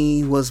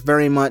anime was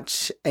very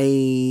much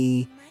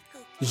a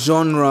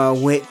genre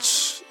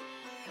which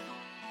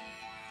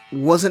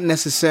wasn't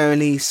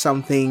necessarily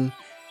something.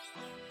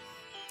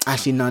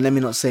 Actually, no, let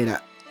me not say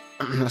that.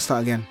 Let's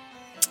start again.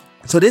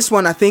 So this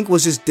one I think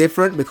was just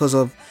different because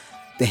of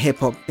the hip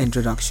hop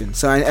introduction.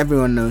 So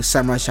everyone knows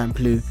Samurai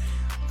Champloo.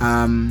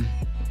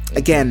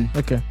 Again,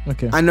 okay.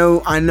 I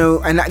know,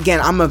 and again,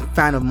 I'm a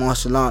fan of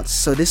martial arts,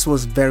 so this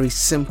was very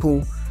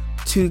simple.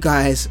 2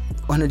 guys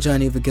on a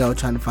journey of a girl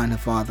trying to find her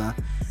father,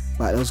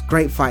 but it was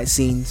great fight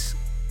scenes.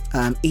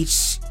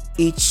 Each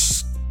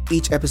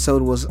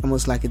episode was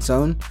almost like its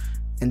own,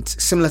 and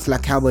similar to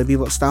like Cowboy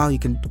Bebop style.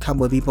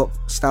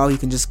 You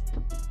can just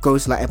go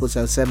to like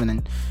episode 7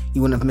 and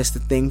you wouldn't have missed a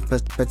thing per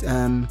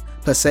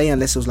se,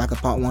 unless it was like a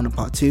part 1 or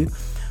part 2.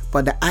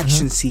 But the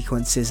action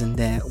sequences in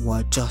there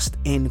were just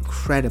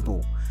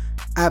incredible.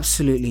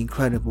 Absolutely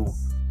incredible.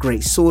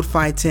 Great sword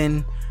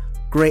fighting,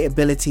 great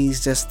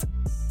abilities,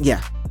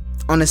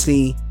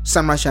 honestly,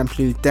 Samurai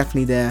Champloo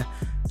definitely there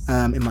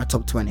in my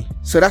top 20.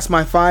 So that's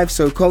my 5.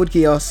 So Code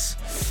Geass,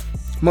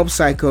 Mob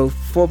Psycho,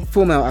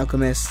 Full Metal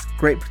Alchemist,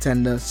 Great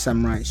Pretender,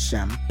 Samurai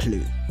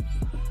Champloo.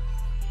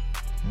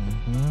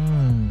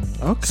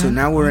 Okay. So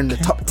now we're in the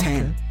top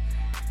 10. Okay.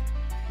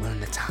 We're in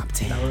the top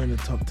 10. Now we're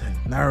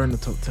in the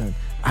top 10.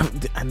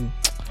 And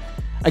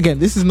again,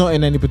 this is not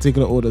in any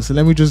particular order, so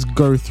let me just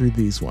go through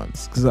these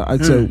ones. Because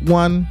I'd say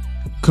 1,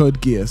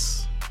 Code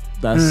Geass.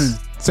 That's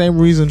same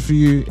reason for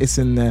you. It's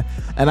in there,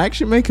 and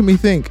actually making me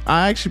think.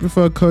 I actually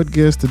prefer Code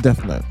Geass to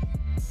Death Note.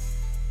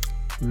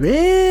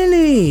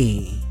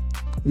 Really?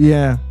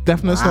 Yeah,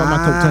 Death Note's not in my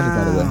top 20,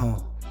 by the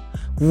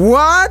way.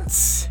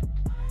 What?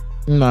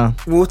 No.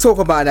 We'll talk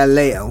about that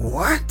later.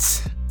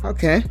 What?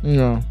 Okay.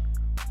 No.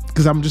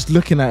 Because I'm just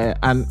looking at it,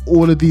 and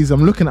all of these,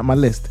 I'm looking at my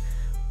list.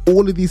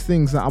 All of these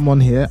things that I'm on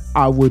here,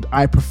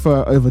 I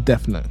prefer over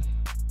Death Note.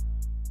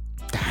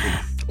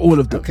 Damn. All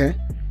of them. Okay.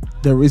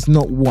 There is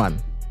not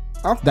one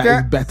that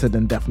is better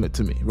than Death Note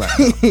to me right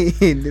now.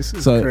 This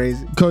is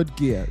crazy. Code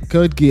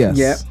Geass.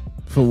 Yep.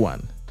 For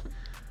 1.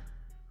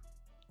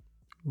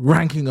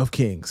 Ranking of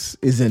Kings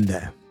is in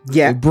there.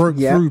 Yeah. It broke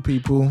through,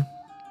 people.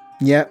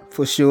 Yeah,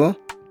 for sure.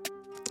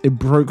 It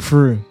broke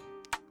through.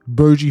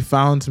 Boji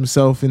found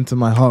himself into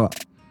my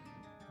heart,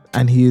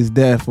 and he is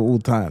there for all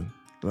time.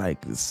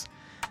 Like this.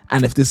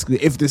 And if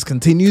this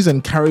continues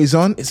and carries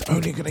on, it's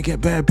only gonna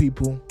get better,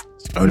 people.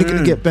 It's only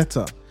gonna get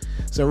better.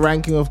 So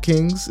Ranking of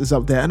Kings is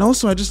up there. And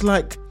also I just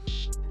like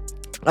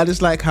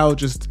how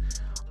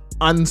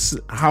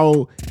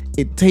how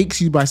it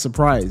takes you by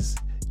surprise.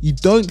 You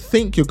don't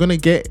think you're gonna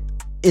get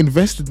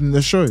invested in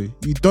the show.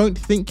 You don't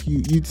think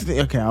you think,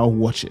 okay, I'll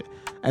watch it.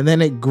 And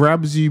then it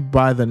grabs you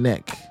by the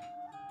neck.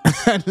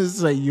 And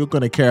it's like, you're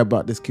gonna care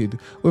about this kid,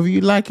 whether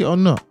you like it or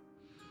not.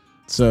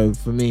 So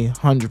for me,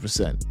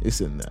 100%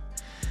 it's in there.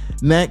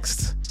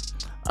 Next,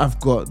 I've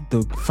got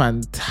the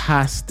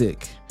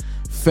fantastic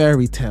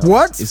Fairy Tale.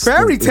 What?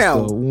 Fairy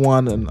Tale? The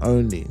one and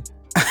only.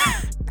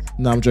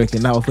 No, I'm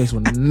joking. That face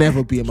will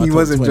never be in my top 20. He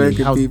wasn't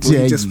joking, How people.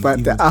 dare He just you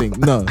spat that even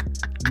think? No,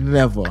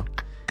 never.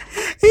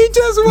 He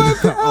just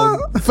wiped it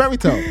out. Fairy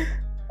Tale.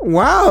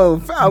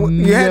 Wow.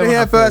 You had it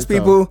here first,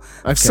 people.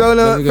 Okay,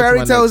 Solo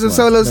Fairy Tales and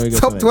Solo's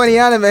top 20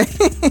 anime.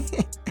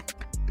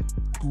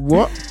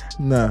 What?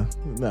 No.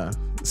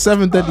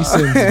 7 Deadly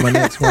Sins is my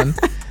next one.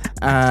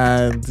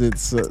 And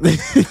it's I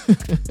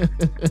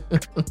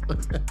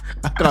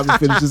can't even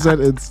finish the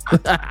sentence.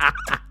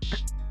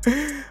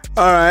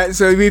 All right,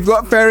 so we've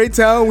got Fairy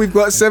Tale, we've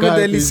got 7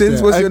 Deadly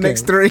Sins. What's your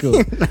next 3?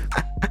 Cool.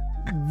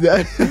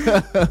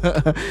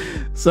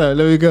 So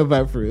let me go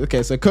back through.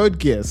 Okay, so Code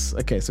Geass.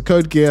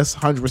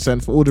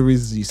 100% for all the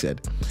reasons you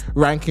said.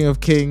 Ranking of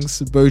Kings,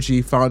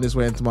 Boji found his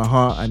way into my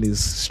heart and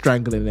is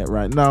strangling it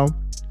right now.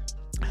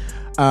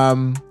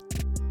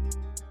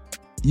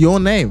 Your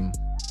Name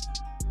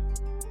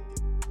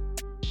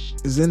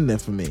is in there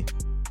for me.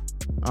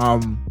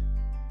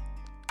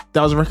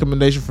 That was a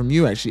recommendation from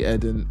you, actually,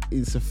 Ed, and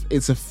it's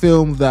a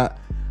film that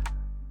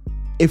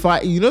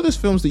those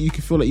films that you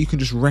can feel like you can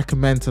just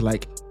recommend to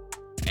like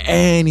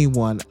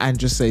anyone and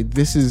just say,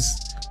 this is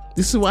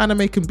what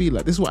anime can be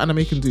like, this is what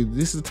anime can do,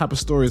 this is the type of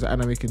stories that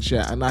anime can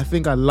share. And I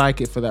think I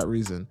like it for that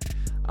reason.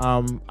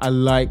 I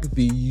like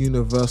the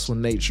universal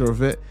nature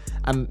of it,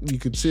 and you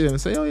could sit there and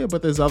say, oh yeah,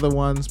 but there's other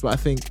ones, but I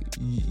think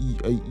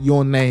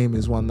Your Name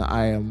is one that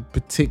I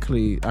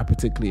particularly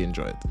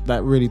enjoyed.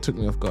 That really took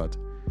me off guard.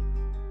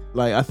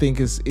 Like, I think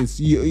it's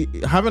you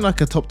having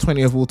like a top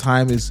 20 of all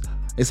time is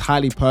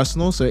highly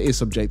personal, so it is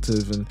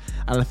subjective, and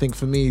I think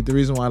for me the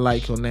reason why I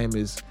like Your Name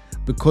is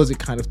because it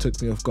kind of took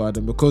me off guard,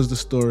 and because the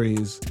story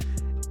is,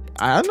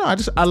 I'm a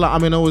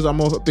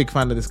big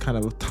fan of this kind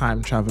of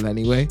time travel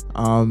anyway.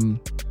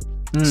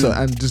 So,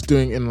 and just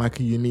doing it in like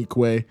a unique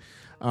way,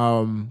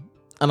 and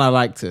I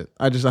liked it.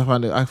 I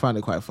found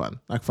it quite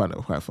fun.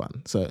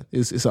 So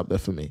it's up there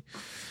for me.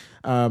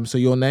 So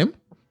Your Name.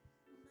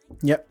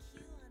 Yep.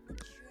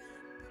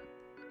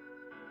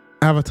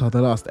 Avatar: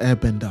 The Last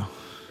Airbender.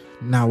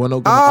 Now we're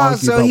not going to argue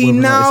so about he whether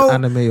or not now it's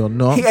anime or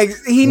not.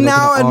 He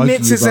now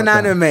admits it's an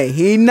about that. anime.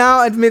 He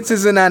now admits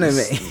it's an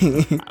anime.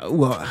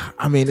 Well,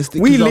 I mean,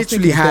 we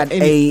literally had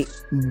a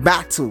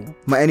battle.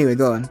 But anyway,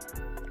 go on.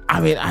 I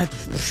mean,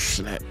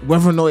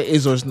 whether or not it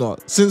is or it's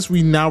not, since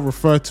we now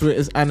refer to it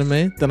as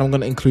anime, then I'm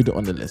going to include it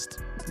on the list.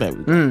 There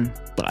we go.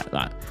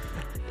 But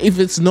if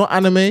it's not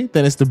anime,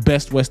 then it's the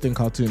best Western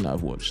cartoon that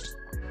I've watched.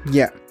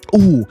 Yeah.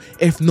 Ooh,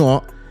 if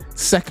not,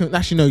 second,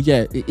 actually no,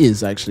 yeah, it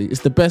is actually. It's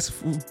the best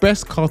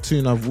Western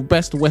cartoon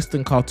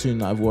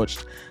that I've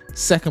watched.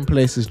 Second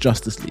place is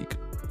Justice League.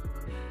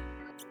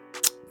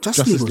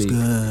 Justice League was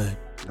good.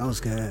 That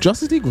was good.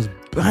 Justice League was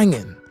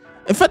banging.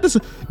 In fact, this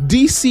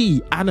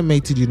DC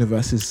animated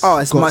universe is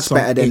it's much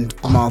better than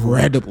Marvel.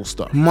 Incredible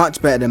stuff.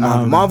 Much better than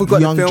Marvel. Marvel got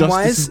Young the film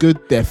Justice wise. is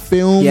good. Their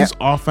films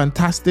are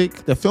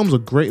fantastic. Their films are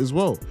great as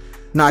well.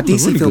 Nah,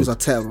 DC really films good. are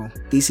terrible.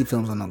 DC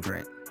films are not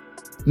great.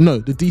 No,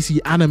 the DC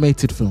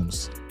animated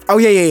films. Oh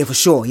yeah, for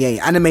sure.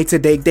 Yeah.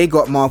 Animated, they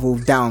got Marvel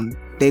down.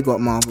 They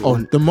got Marvel. Oh,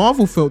 the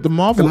Marvel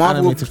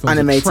animated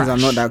films are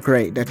not that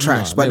great. They're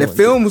trash. No, but the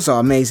films are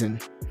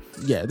amazing.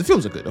 Yeah, the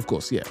films are good, of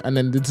course, yeah. And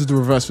then this is the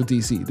reverse for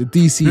DC. The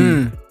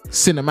DC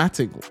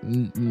cinematic,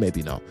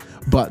 maybe not.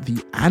 But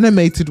the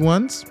animated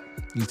ones,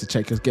 you need to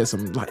check us, get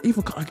some, like,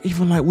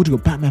 even like, what do you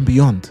got, Batman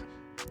Beyond?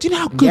 Do you know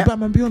how good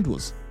Batman Beyond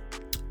was?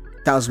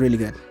 That was really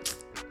good.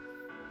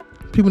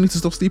 People need to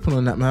stop sleeping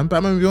on that, man.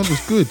 Batman Beyond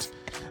was good.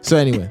 So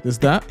anyway, there's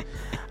that.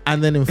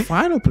 And then in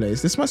final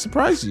place, this might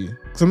surprise you,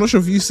 because I'm not sure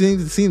if you've seen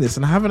this,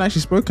 and I haven't actually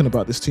spoken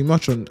about this too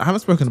much. I haven't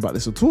spoken about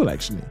this at all,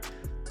 actually.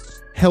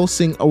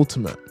 Hellsing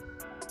Ultimate.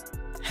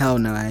 Hell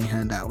no, I ain't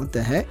heard that. What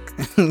the heck?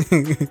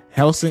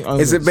 Hellsing.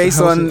 Is it based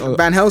on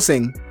Van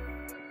Helsing?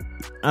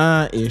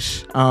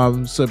 Ish.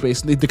 So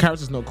basically, the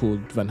character's not called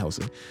Van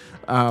Helsing.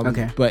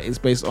 Okay. But it's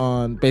based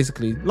on,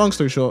 basically, long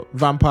story short,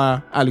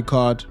 vampire,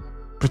 Alucard,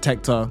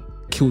 protector,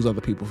 kills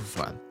other people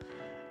for fun.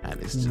 And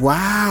it's just,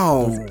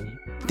 wow.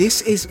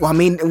 This is, well, I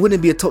mean, it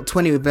wouldn't be a top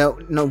 20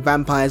 without no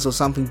vampires or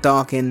something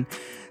dark in.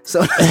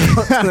 So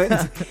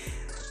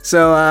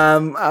So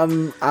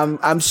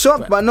I'm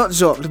shocked, but not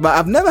shocked. But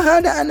I've never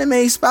heard that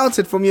anime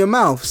spouted from your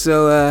mouth.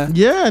 So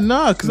yeah,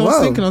 no, because I was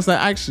thinking, I was like,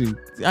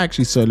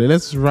 actually, Solo,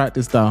 let's write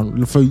this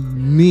down for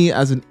me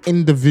as an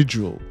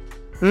individual.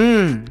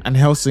 And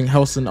Hellsing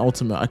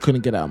Ultimate, I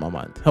couldn't get it out of my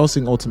mind.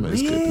 Hellsing Ultimate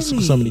is good.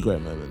 There's so many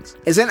great moments.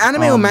 Is it an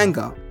anime or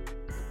manga?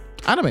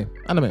 Anime.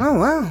 Oh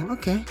wow.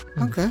 Okay.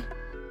 Okay.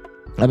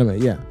 Anime,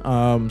 yeah.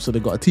 So they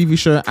got a TV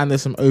show and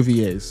there's some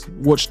OVAs.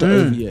 Watch the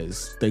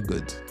OVAs. They're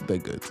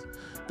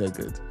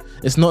good.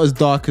 It's not as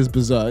dark as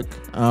Berserk,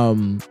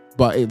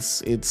 but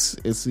it's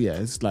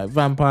like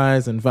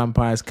vampires and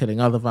vampires killing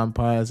other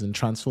vampires and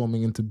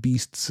transforming into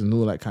beasts and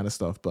all that kind of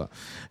stuff. But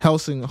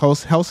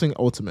Hellsing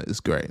Ultimate is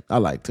great. I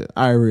liked it.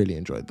 I really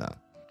enjoyed that.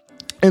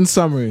 In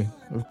summary,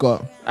 we've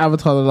got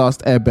Avatar: The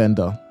Last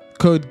Airbender,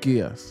 Code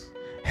Geass,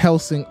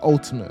 Hellsing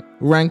Ultimate,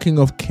 Ranking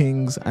of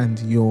Kings, and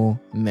Your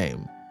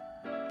Name.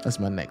 That's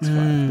my next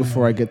 5.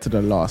 Before I get to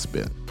the last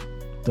bit,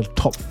 the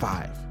top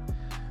 5.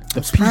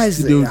 The piece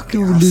de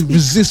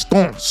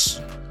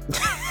resistance.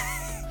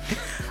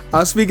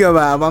 I'll speak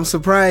about it. I'm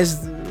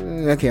surprised.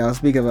 Okay, I'll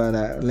speak about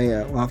that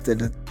later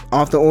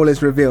after all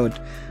is revealed.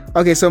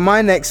 Okay, so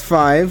my next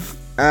 5.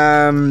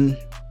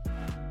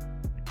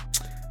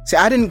 See,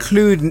 I didn't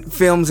include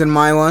films in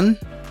my one,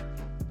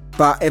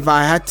 but if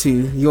I had to,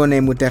 Your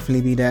Name would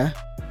definitely be there.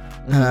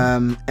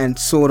 And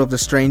Sword of the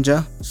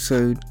Stranger.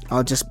 So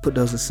I'll just put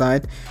those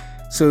aside.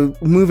 So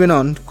moving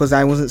on, because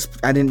I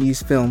didn't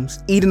use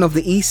films. Eden of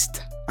the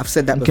East. I've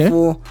said that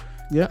before.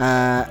 Yeah.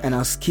 And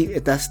I'll keep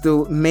it. That's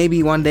still,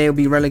 maybe one day it'll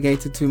be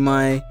relegated to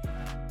my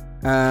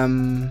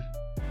to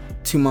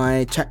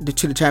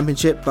the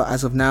championship. But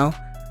as of now,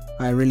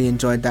 I really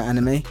enjoyed that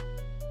anime.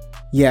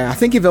 Yeah, I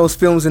think if there was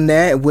films in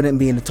there, it wouldn't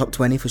be in the top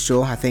 20 for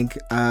sure. I think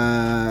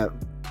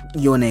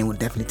Your Name would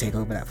definitely take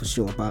over that for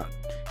sure. But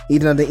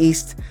Eden of the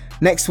East.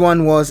 Next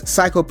one was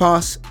Psycho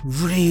Pass.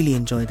 Really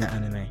enjoyed that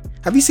anime.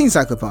 Have you seen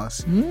Psycho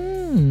Pass?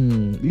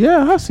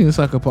 Yeah, I have seen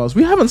Psycho Pass.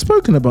 We haven't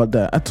spoken about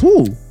that at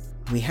all.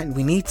 We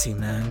need to,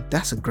 man.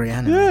 That's a great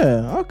anime.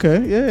 Yeah,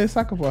 okay. Yeah,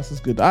 Psycho Pass is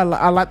good. I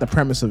like the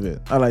premise of it.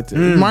 I liked it.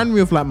 It reminded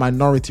me of like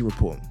Minority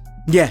Report.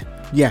 Yeah.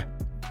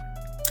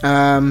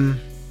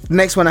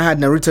 Next one I had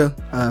Naruto,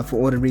 for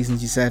all the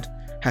reasons you said.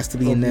 Has to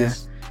be in there.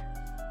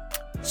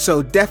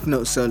 So Death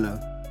Note solo.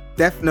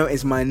 Death Note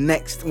is my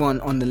next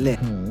one on the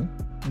list.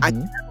 I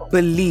can't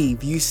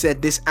believe you said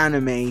this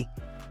anime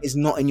is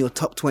not in your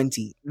top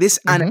 20. This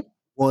anime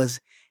was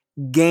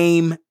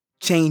game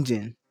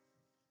changing.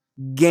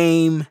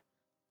 I'm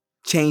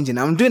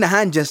doing the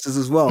hand gestures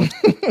as well.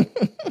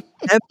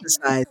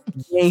 Emphasize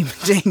game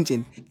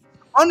changing.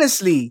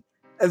 Honestly,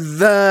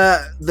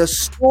 the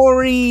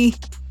story,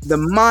 the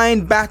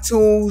mind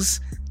battles,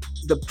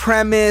 the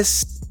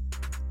premise.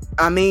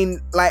 I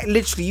mean, like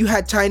literally, you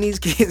had Chinese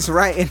kids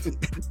writing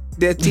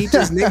their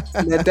teachers' names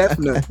in their Death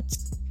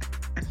Notes.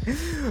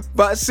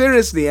 But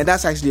seriously, and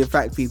that's actually a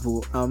fact,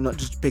 people. I'm not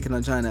just picking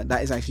on China.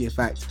 That is actually a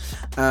fact.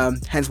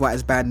 Hence why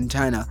it's bad in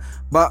China.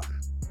 But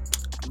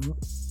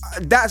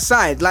that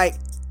side, like,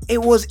 it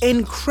was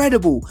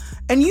incredible.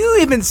 And you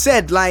even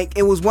said, like,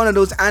 it was one of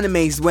those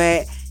animes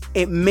where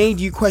it made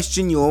you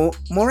question your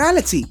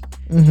morality.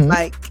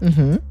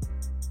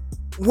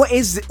 What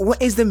is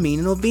the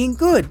meaning of being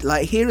good?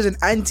 Like, here is an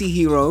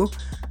anti-hero,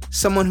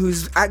 someone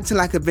who's acting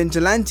like a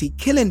vigilante,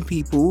 killing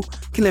people,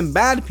 killing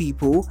bad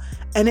people,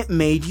 and it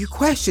made you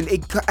question.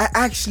 It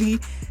actually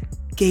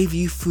gave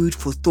you food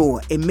for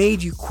thought. It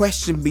made you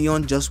question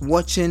beyond just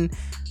watching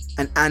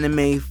an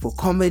anime for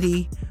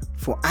comedy,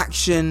 for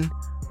action,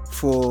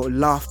 for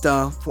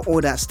laughter, for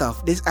all that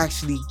stuff. This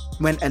actually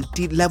went a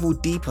level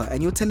deeper,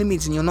 and you're telling me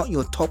you're not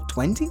your top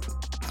 20?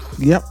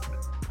 Yep,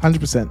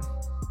 100%.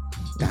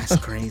 That's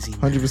crazy.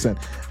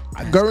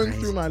 100%. Going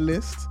through my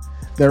list,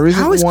 there isn't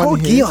one. How is Code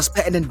Geass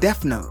better than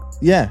Death Note?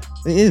 Yeah,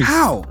 it is.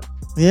 How?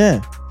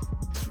 Yeah.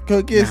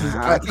 Code Geass is.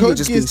 I think you're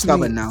just being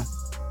stubborn now.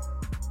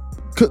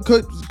 Code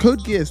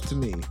Geass to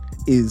me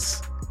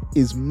is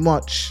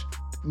much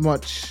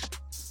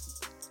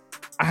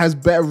has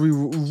better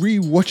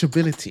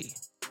rewatchability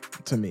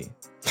to me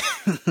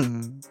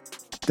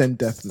than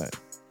Death Note.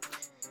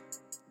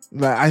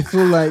 Like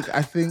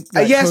I think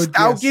yes,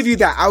 I'll give you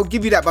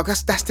that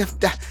because that's the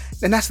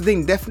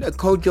thing. Death Note,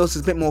 Code Geass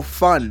is a bit more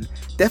fun.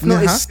 Death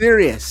Note is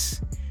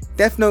serious.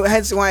 Death Note,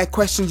 hence why it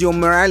questions your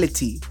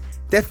morality.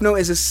 Death Note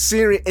is a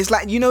serious. It's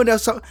like,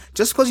 there's some,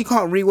 just because you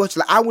can't rewatch.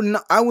 Like I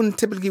wouldn't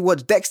typically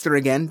watch Dexter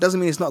again.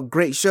 Doesn't mean it's not a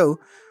great show.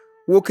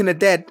 Walking the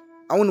Dead,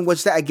 I wouldn't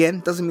watch that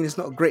again. Doesn't mean it's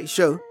not a great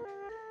show.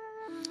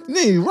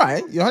 No, you're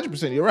right. You're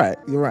 100%. You're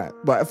right.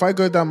 But if I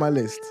go down my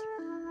list,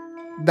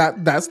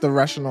 that's the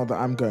rationale that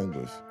I'm going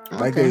with.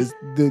 Like there's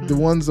the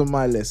ones on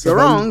my list. You're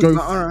wrong. But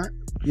all right.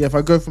 Yeah, if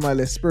I go for my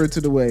list,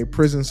 Spirited Away,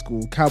 Prison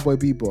School, Cowboy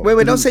Bebop.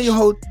 Wait, don't say your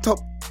whole top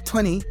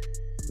 20.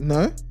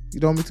 No?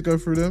 You don't want me to go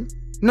through them?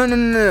 No.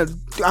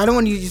 I don't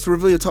want you to just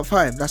reveal your top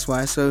 5. That's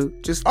why. So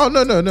just. Oh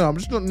no. I'm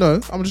just doing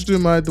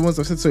the ones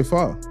I've said so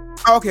far.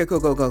 Oh, okay, cool,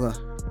 go.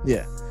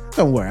 Yeah.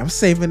 Don't worry, I'm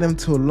saving them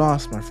till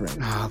last, my friend.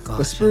 Oh god.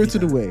 But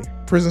Spirited Away,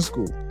 Prison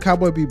School,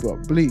 Cowboy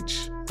Bebop,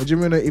 Bleach,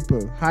 Hajime no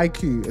Ippo,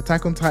 Haikyuu,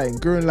 Attack on Titan,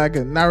 Gurren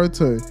Lagann,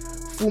 Naruto,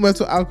 Full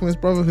Metal Alchemist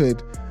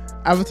Brotherhood,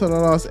 Avatar: The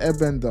Last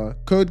Airbender,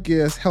 Code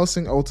Geass,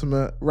 Hellsing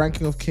Ultimate,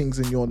 Ranking of Kings,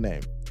 and Your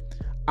Name.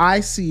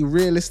 I see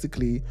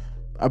realistically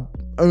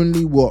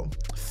only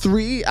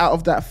 3 out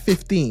of that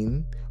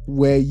 15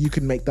 where you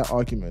can make that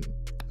argument.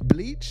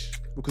 Bleach,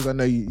 because I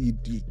know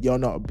you're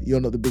not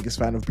the biggest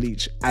fan of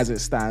Bleach as it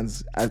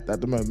stands at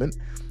the moment.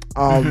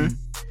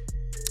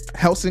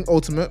 Hellsing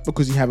Ultimate,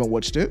 because you haven't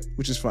watched it,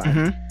 which is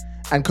fine,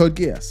 and Code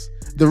Geass.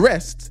 The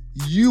rest,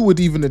 you would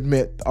even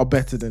admit, are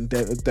better than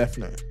Death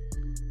Note.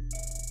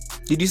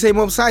 Did you say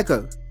Mob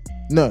Psycho?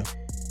 No.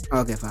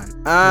 Okay, fine.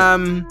 I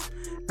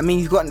mean,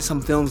 you've gotten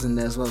some films in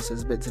there as well, so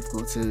it's a bit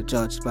difficult to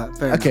judge, but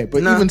fair enough. Okay,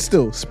 but even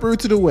still,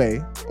 Spirited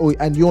Away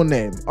and Your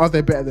Name, are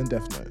they better than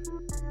Death Note?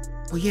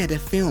 Well, yeah, they're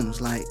films,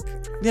 like...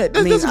 Yeah, it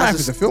doesn't matter if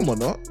it's a film or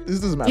not. This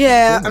doesn't matter.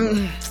 Yeah,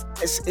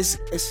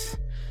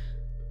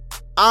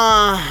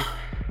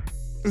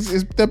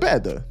 they're better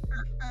though.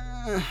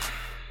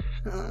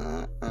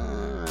 I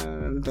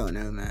don't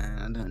know, man.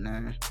 I don't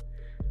know.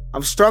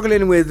 I'm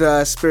struggling with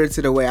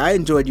Spirited Away. I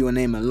enjoyed Your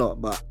Name a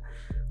lot, but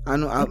I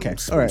know. Okay,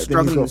 all right.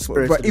 Struggling with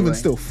Spirited Away. But even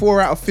still,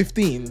 4 out of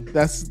 15.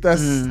 That's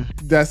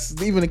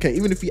even okay.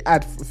 Even if you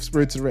add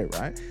Spirited Away,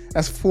 right?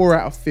 That's 4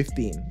 out of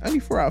 15. Only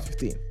 4 out of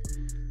 15.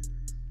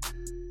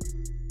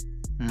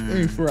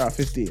 Only 4 out of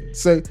 15.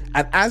 So,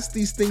 and as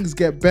these things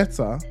get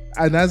better,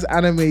 and as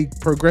anime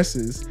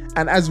progresses,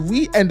 and as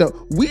we're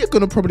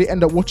gonna probably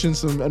end up watching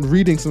some and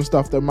reading some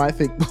stuff that might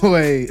think,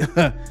 boy,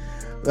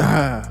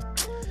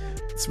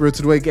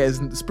 Spirited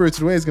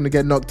Away is gonna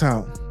get knocked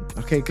out.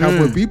 Okay,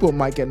 Cowboy Bebop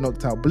might get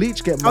knocked out.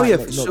 Bleach get knocked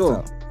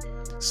out.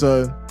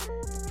 So,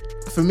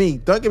 for me,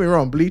 don't get me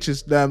wrong, Bleach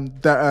is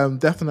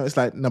Death Note is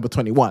like number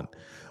 21,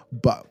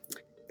 but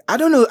I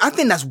don't know. I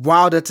think that's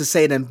wilder to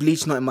say than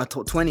Bleach not in my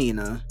top 20. You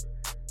know.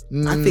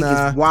 I think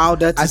it's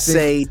wilder to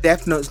say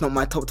Death Note's not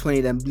my top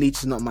 20 than Bleach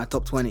is not my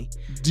top 20.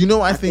 Do you know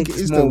what I think it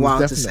is? It's more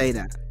wild to say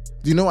that.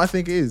 Do you know what I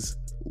think it is?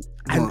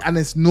 And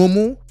it's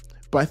normal,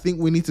 but I think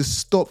we need to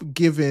stop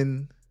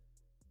giving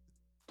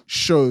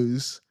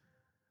shows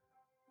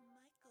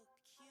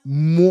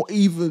more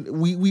even.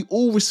 We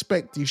all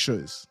respect these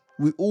shows.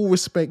 We all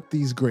respect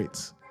these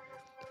greats.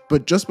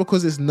 But just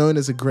because it's known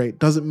as a great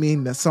doesn't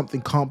mean that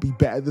something can't be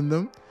better than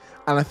them.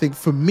 And I think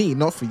for me,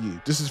 not for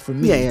you, this is for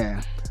me.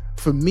 Yeah.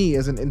 For me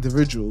as an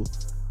individual,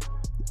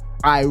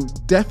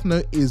 Death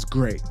Note is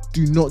great.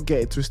 Do not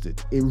get it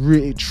twisted.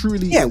 It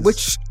truly is. Yeah,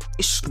 which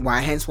is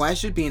why it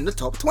should be in the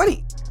top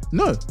 20.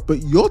 No,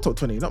 but your top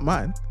 20, not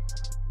mine.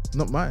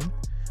 Not mine.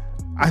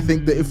 I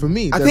think that for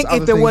me, I think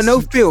if there were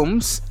no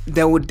films,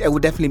 it would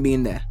definitely be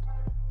in there.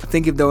 I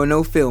think if there were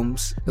no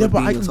films, but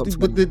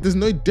there's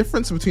no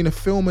difference between a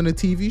film and a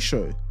TV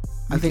show.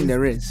 I think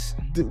there is.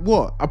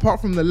 What?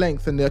 Apart from the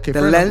length and the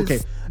length. Okay,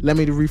 let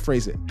me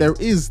rephrase it. There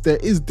is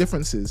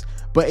differences,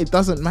 but it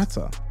doesn't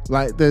matter.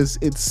 Like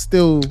it's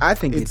still. I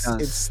think it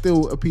does. It's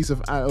still a piece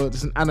of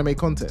it's an anime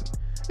content.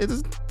 It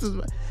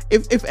doesn't.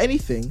 If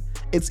anything,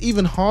 it's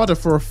even harder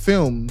for a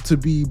film to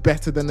be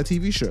better than a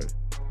TV show.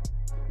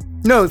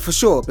 No, for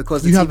sure,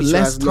 because you have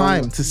less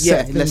time to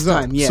set things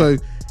up. Yeah. So,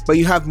 but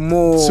you have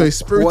more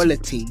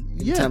quality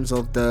in terms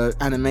of the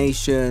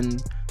animation.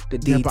 The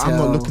detail. Yeah, but I'm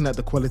not looking at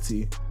the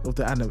quality of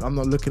the anime. I'm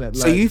not looking at.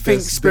 So you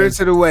think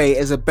Spirited Away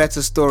is a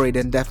better story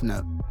than Death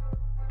Note?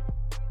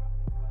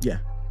 Yeah,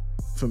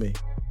 for me.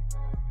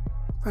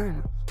 Fair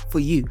enough. For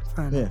you,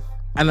 fair enough. Yeah,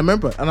 and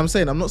remember, I'm not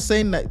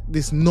saying that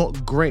it's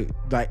not great.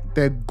 Like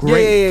they're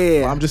great.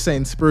 Yeah. But I'm just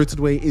saying Spirited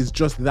Away is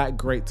just that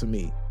great to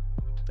me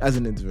as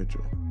an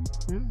individual.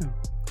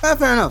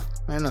 Fair enough.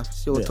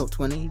 It's your top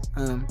 20.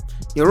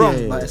 You're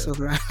wrong, but it's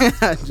okay.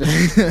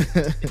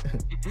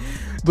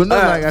 But no,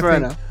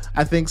 enough.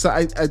 I think so.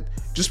 I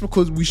just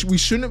because we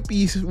shouldn't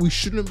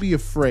be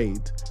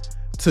afraid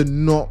to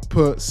not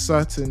put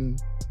certain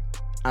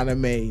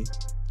anime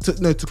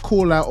to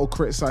call out or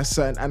criticize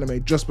certain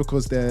anime just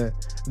because they're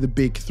the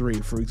big three,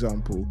 for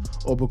example,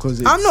 or because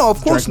it's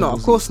of course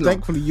not.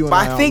 Thankfully, you and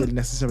I aren't really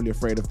necessarily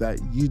afraid of that.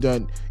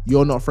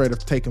 You're not afraid of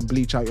taking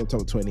Bleach out your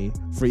top 20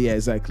 for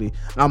exactly.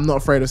 I'm not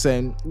afraid of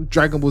saying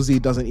Dragon Ball Z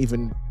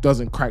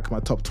doesn't crack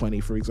my top 20,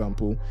 for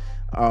example.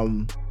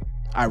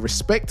 I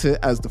respect it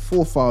as the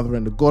forefather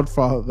and the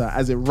godfather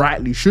as it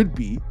rightly should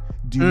be.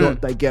 Do not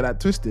get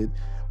that twisted.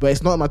 But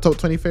it's not my top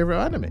 20 favorite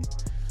anime.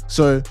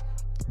 So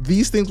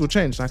these things will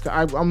change. Like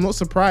I'm not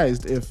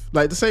surprised if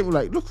look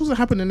what's gonna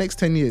happen in the next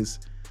 10 years.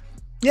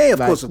 Yeah, of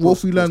course. What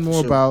if we learn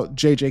more about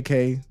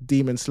JJK,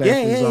 Demon Slayer,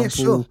 for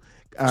example?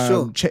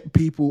 Sure.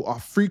 People are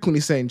frequently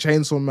saying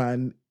Chainsaw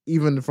Man,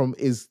 even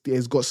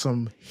has got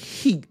some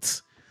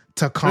heat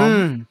to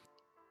come,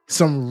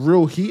 some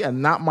real heat,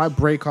 and that might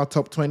break our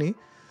top 20.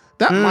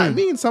 That might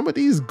mean some of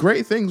these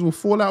great things will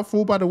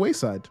fall by the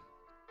wayside.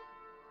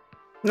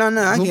 No,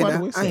 I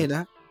hear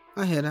that.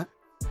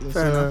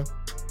 Fair enough.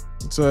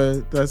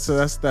 So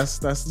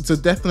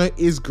Death Note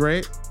is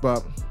great,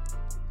 but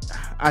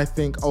I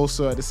think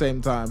also at the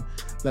same time,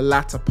 the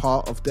latter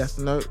part of Death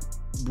Note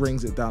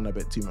brings it down a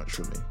bit too much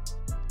for me.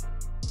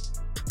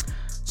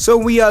 So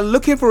we are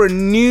looking for a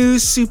new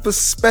super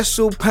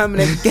special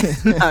permanent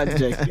guest. No, I'm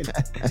joking.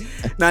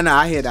 No,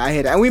 I hear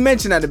that. And we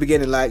mentioned at the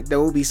beginning, like, there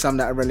will be some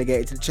that are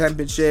relegated to the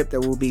championship. There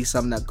will be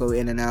some that go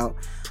in and out.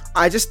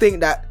 I just think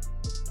that,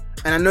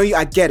 and I know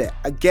I get it.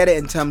 I get it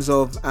in terms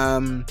of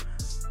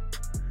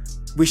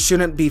we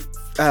shouldn't be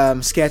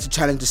scared to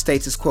challenge the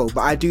status quo,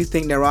 but I do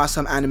think there are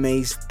some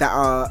animes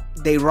that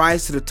they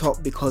rise to the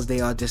top because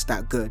they are just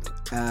that good,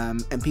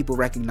 and people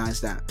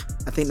recognize that.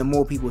 I think the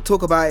more people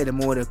talk about it, the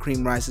more the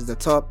cream rises to the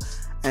top.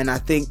 And I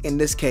think in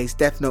this case,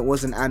 Death Note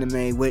was an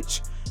anime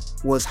which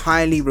was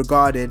highly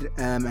regarded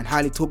and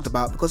highly talked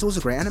about because it was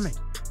a great anime.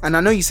 And I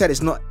know you said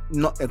it's not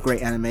a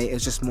great anime,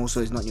 it's just more so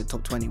it's not in your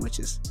top 20, which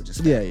is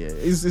fair. Yeah,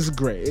 it's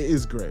great. It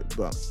is great,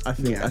 but I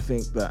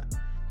think that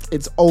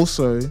it's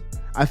also,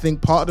 I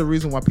think part of the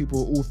reason why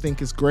people all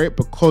think it's great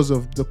because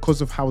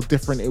of how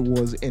different it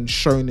was in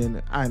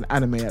shonen and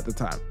anime at the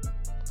time.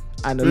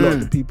 And a lot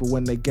of the people,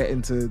 when they get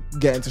into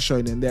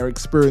shonen, they're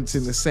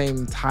experiencing the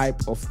same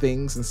type of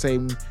things and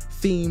same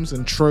themes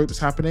and tropes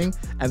happening,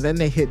 and then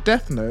they hit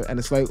Death Note and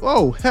it's like,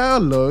 oh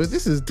hello,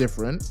 this is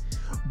different.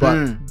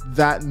 But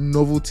that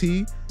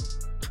novelty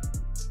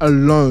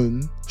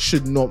alone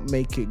should not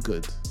make it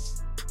good.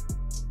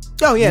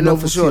 Oh yeah,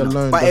 novelty no, for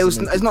sure. But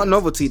it's not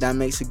novelty that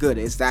makes it good.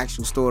 It's the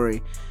actual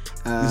story.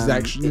 It's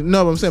actually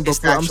no. I'm saying, but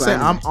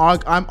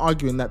I'm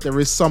arguing that there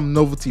is some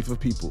novelty for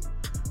people.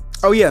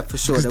 Oh yeah, for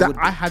sure.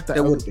 I had that.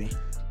 There would be.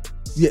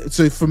 Yeah.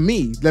 So for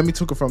me, let me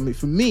talk from me.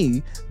 For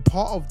me,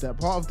 part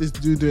of this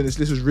dude doing this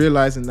list was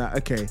realizing that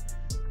okay,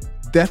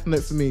 Death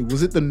Note for me,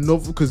 was it the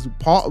novel? Because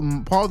part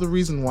of the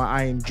reason why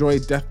I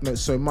enjoyed Death Note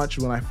so much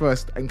when I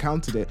first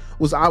encountered it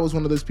was I was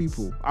one of those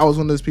people.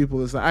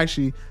 That's like,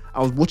 actually,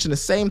 I was watching the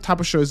same type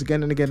of shows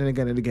again and again and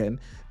again and again.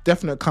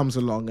 Death Note comes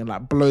along and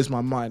like blows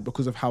my mind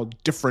because of how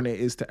different it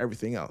is to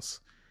everything else.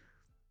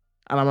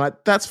 And I'm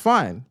like, that's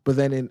fine. But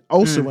then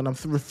when I'm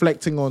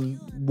reflecting on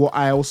what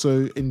I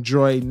also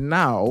enjoy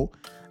now,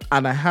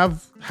 and I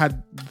have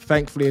had,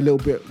 thankfully, a little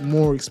bit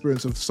more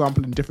experience of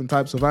sampling different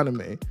types of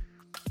anime,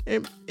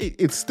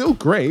 it's still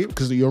great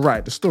because you're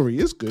right, the story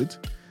is good.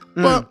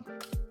 But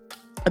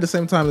at the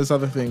same time, there's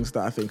other things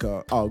that I think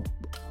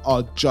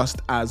are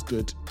just as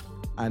good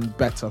and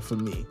better for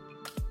me.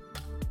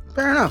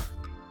 Fair enough.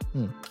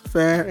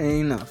 Fair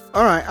enough.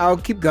 All right, I'll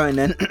keep going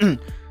then.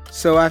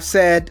 So I've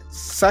said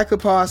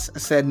Psycho-Pass, I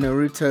said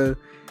Naruto,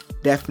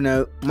 Death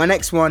Note. My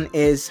next one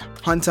is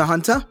Hunter x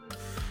Hunter.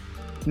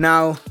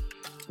 Now,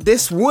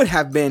 this would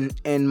have been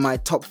in my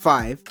top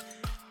 5,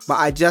 but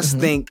I just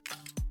think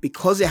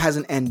because it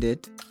hasn't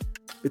ended,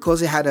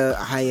 because it had a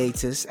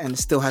hiatus and it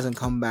still hasn't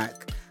come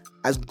back,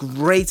 as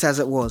great as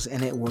it was,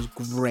 and it was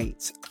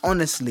great,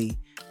 honestly,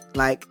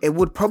 like it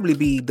would probably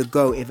be the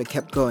GOAT if it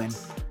kept going.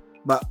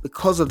 But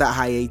because of that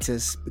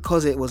hiatus,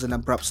 because it was an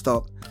abrupt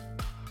stop,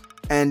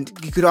 and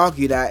you could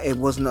argue that it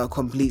wasn't a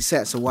complete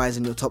set, so why is it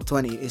in your top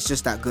 20? It's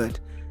just that good.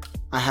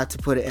 I had to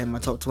put it in my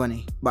top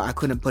 20, but I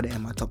couldn't put it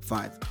in my top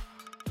 5.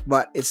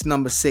 But it's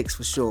number 6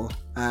 for sure.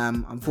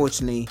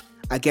 Unfortunately,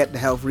 I get the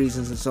health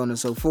reasons and so on and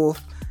so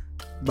forth,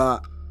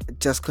 but I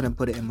just couldn't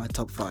put it in my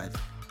top 5.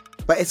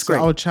 But it's great.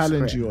 I'll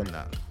challenge you on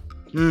that.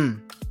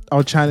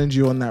 I'll challenge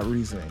you on that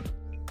reasoning.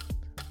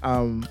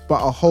 But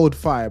I'll hold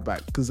fire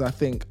back because I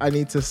think I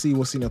need to see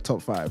what's in your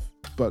top 5.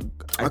 But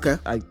I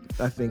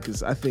think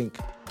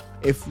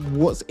if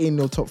what's in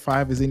your top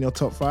 5 is in your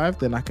top 5,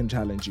 then I can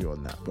challenge you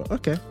on that. But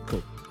okay,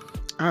 cool.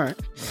 All right.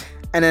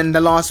 And then the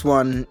last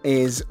one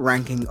is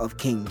Ranking of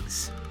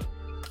Kings.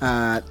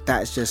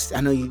 That's just,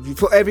 I know you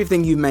for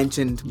everything you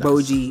mentioned,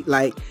 Boji,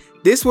 like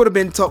this would have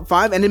been top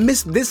 5, and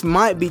this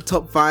might be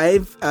top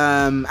 5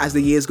 as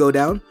the years go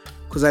down,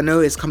 because I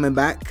know it's coming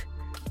back,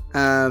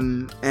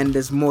 and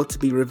there's more to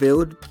be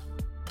revealed.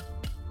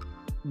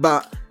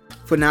 But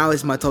for now,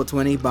 it's my top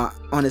 20. But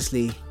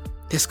honestly,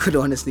 this could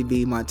honestly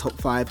be my top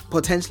 5,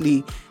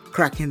 potentially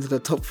crack into the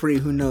top 3.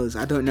 Who knows?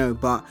 I don't know,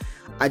 but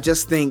I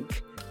just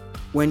think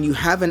when you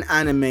have an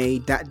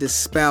anime that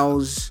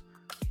dispels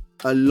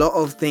a lot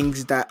of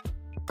things that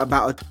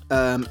about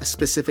a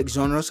specific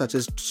genre, such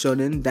as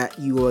shonen, that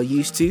you are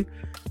used to.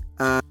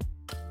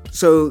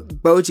 So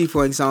Boji,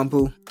 for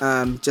example,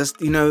 just,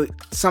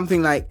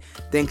 something like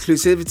the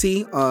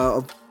inclusivity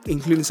of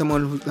including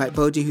someone like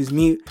Boji who's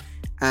mute,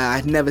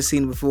 I'd never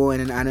seen before in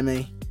an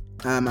anime.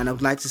 And I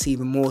would like to see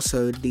even more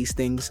so these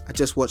things. I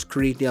just watched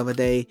Creed the other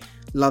day.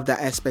 Love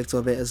that aspect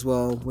of it as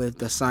well with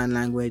the sign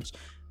language.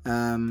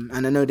 And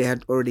I know they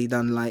had already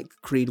done like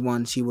Creed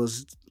 1, she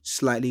was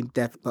slightly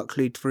deaf, but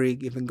Creed 3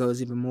 even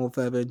goes even more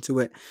further into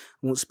it. I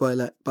won't spoil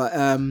it. But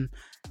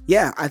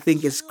yeah, I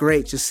think it's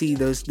great to see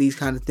these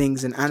kind of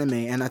things in anime.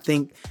 And I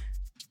think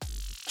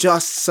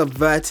just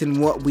subverting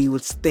what we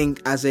would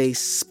think as a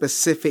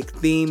specific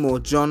theme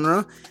or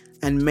genre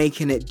and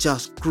making it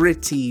just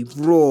gritty,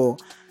 raw,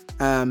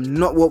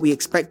 not what we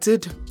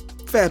expected.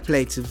 Fair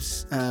play to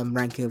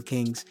Ranking of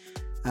Kings.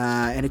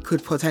 And it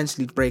could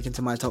potentially break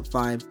into my top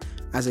 5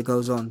 as it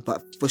goes on,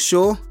 but for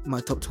sure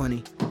my top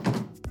 20.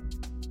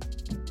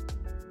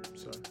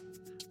 Sorry,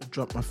 I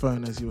dropped my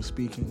phone as you were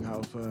speaking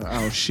out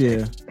of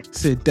sheer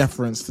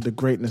deference to the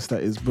greatness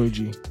that is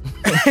Boji.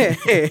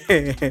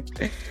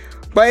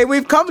 But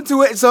we've come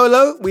to it,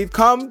 Solo. We've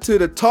come to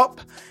the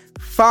top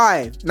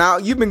 5. Now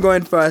you've been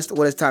going first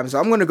all this time, so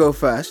I'm going to go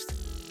first.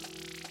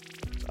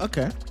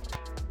 Okay.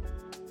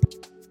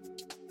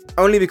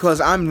 Only because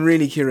I'm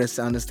really curious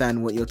to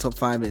understand what your top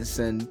 5 is,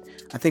 and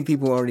I think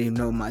people already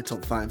know my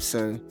top 5,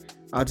 so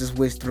I'll just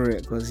whiz through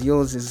it because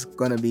yours is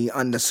gonna be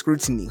under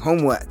scrutiny.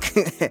 Homework.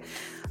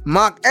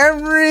 Mark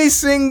every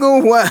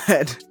single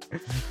word.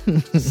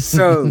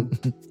 So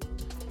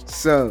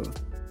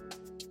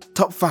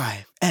top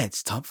 5.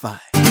 Ed's top 5.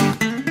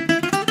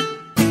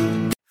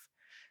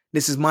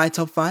 This is my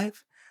top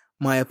 5,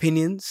 my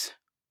opinions,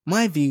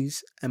 my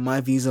views, and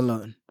my views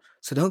alone.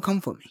 So don't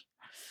come for me.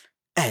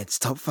 Ed's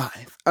top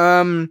 5.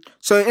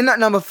 So in that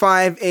number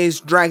 5 is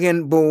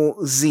Dragon Ball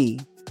Z,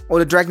 or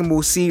the Dragon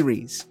Ball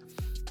series.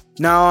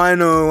 Now I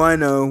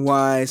know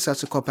why it's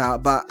such a cop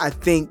out, but I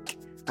think,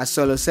 as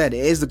Solo said,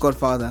 it is the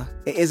Godfather.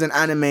 It is an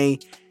anime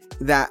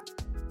that,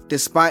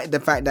 despite the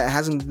fact that it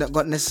hasn't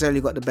necessarily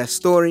got the best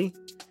story,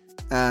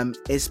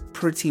 it's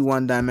pretty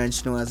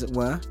one-dimensional, as it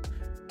were.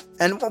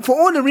 And for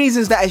all the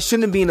reasons that it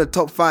shouldn't be in the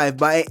top 5,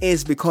 but it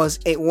is because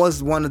it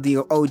was one of the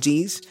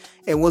OGs.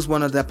 It was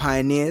one of the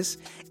pioneers.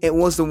 It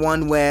was the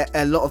one where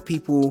a lot of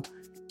people,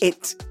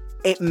 it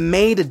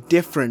made a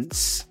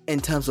difference in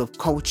terms of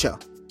culture.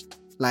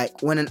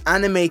 Like when an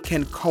anime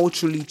can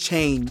culturally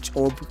change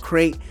or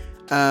create,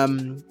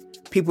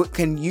 people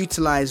can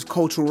utilize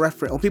cultural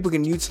reference, or people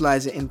can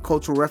utilize it in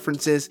cultural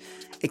references.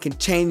 It can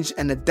change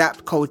and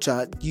adapt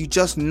culture. You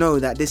just know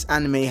that this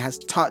anime has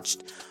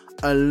touched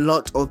a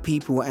lot of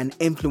people and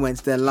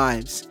influenced their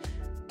lives.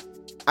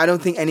 I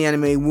don't think any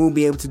anime will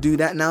be able to do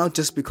that now,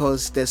 just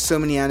because there's so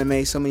many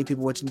anime, so many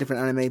people watching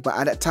different anime. But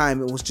at that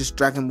time, it was just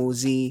Dragon Ball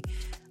Z,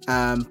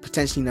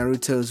 potentially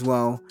Naruto as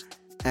well,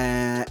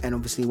 and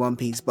obviously One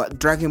Piece. But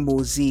Dragon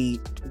Ball Z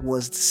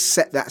was to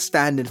set that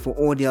standard for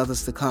all the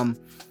others to come.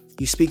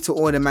 You speak to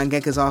all the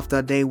mangakas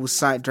after, they will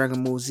cite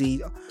Dragon Ball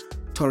Z,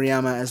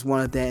 Toriyama, as one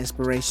of their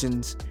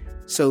inspirations.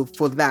 So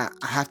for that,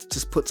 I have to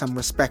just put some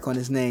respect on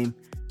his name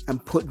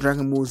and put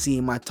Dragon Ball Z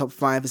in my top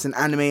 5. It's an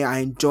anime I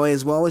enjoy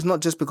as well. It's not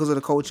just because of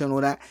the culture and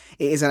all that.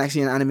 It is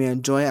actually an anime I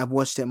enjoy. I've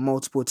watched it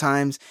multiple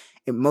times.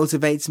 It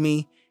motivates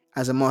me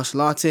as a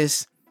martial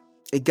artist.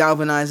 It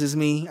galvanizes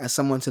me as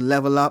someone to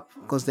level up,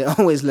 because they're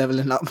always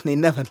leveling up. They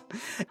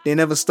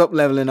never stop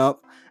leveling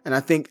up. And I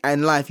think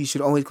in life you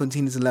should always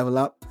continue to level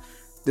up,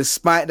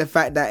 despite the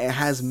fact that it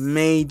has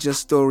major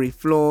story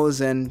flaws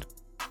and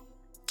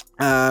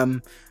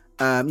and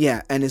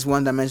it's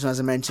one-dimensional, as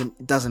I mentioned.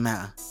 It doesn't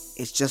matter.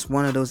 It's just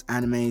one of those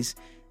animes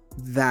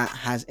that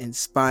has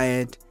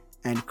inspired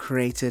and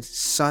created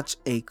such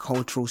a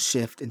cultural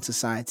shift in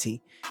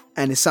society,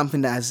 and it's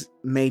something that has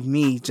made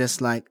me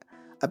just like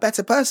a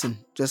better person,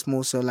 just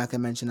more so, like I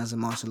mentioned, as a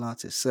martial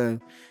artist. So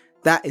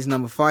that is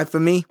number 5 for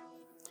me.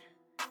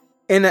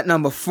 In at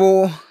number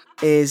 4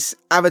 is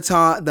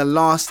Avatar: The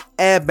Last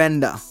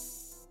Airbender.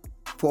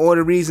 For all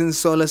the reasons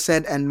Sola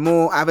said and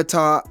more,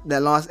 Avatar: The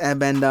Last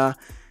Airbender.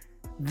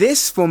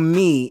 This for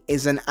me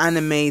is an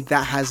anime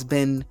that has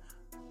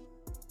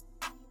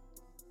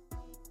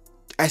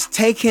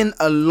taken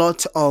a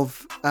lot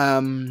of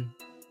how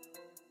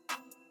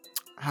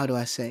do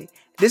I say?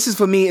 This is,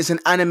 for me, it's an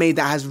anime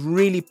that has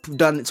really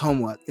done its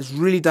homework. It's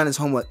really done its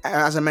homework.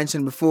 As I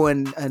mentioned before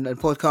in the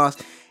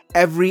podcast,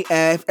 every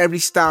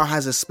style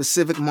has a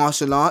specific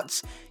martial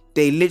arts.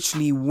 They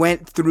literally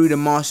went through the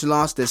martial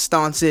arts, their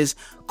stances,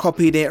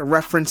 copied it,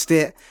 referenced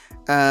it.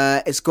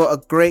 It's got a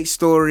great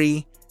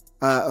story.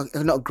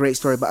 Not a great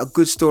story, but a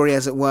good story,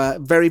 as it were.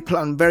 Very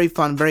fun,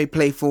 very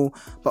playful,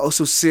 but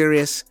also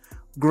serious.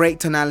 Great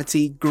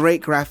tonality,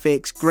 great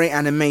graphics, great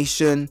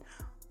animation.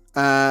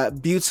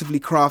 Beautifully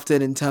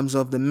crafted in terms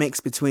of the mix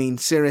between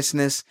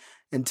seriousness,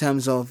 in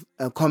terms of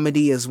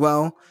comedy as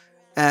well.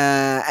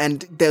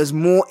 And there's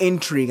more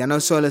intrigue. I know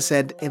Sola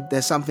said if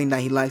there's something that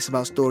he likes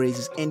about stories,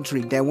 it's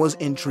intrigue. There was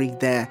intrigue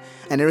there,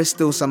 and there is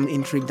still some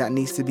intrigue that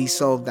needs to be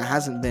solved that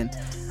hasn't been.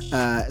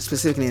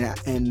 Specifically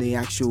in the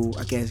actual,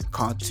 I guess,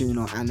 cartoon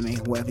or anime,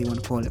 whatever you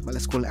want to call it, but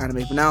let's call it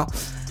anime for now.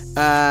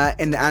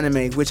 In the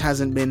anime, which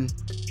hasn't been,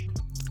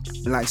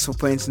 like, so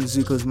for instance,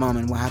 Zuko's mom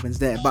and what happens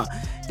there, but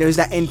there is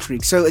that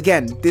intrigue. So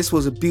again, this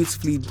was a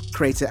beautifully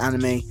created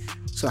anime,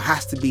 so it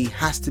has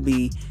to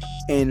be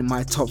in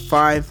my top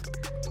 5.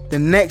 The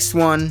next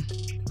one,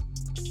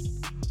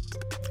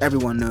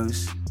 everyone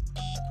knows,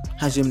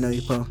 Hajime no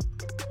Ippo.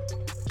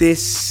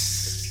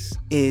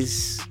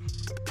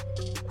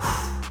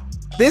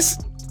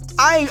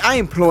 I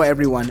implore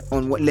everyone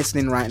on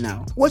listening right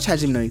now, watch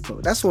Hajime no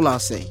Ippo. That's all I'll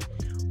say.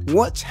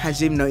 Watch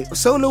Hajime no Ippo.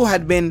 Solo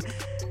had been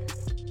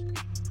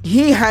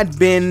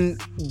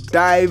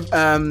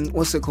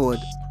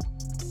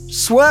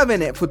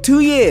swerving it for 2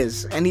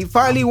 years, and he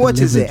finally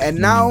watches it, and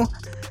now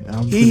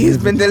he has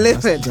been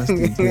delivered.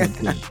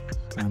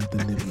 I'm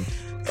delivered.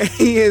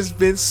 He has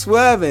been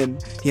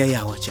swerving. Yeah,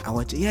 I watch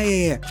it.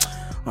 Yeah.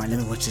 All right, let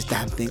me watch this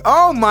damn thing.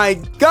 Oh my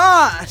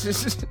gosh.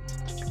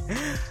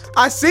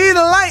 I see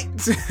the light.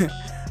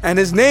 And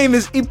his name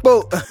is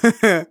Ippo.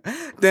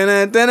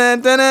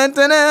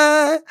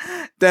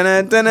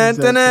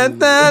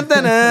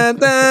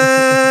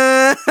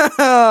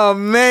 Oh,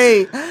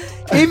 mate.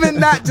 Even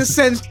that just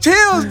sends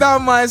chills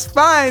down my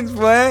spines,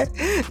 boy.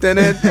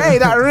 Hey,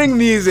 that ring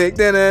music.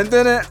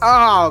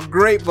 Oh,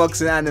 great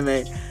boxing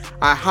anime.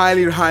 I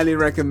highly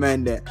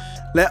recommend it.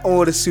 Let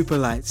all the super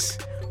lights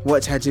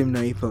watch Hajime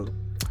no Ippo.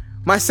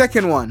 My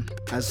second one,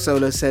 as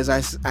Solo says,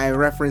 I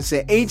reference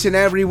it each and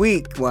every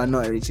week. Well,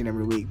 not each and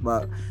every week,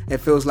 but it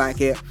feels like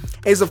it.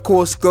 Is, of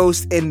course,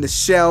 Ghost in the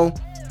Shell.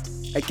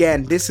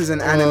 Again, this is an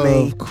anime.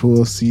 Oh, of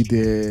course he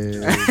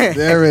did.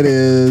 There it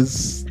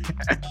is.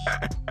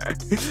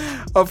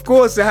 Of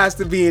course it has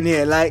to be in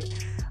here. Like,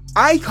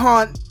 I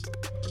can't...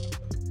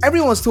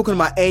 Everyone's talking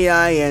about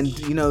AI and,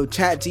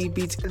 Chat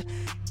GPT.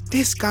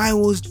 This guy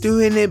was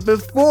doing it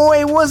before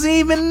it was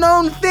even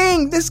known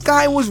thing. This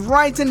guy was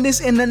writing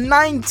this in the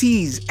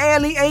 90s,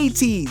 early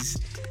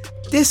 80s.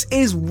 This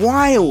is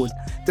wild.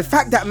 The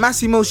fact that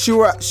Massimo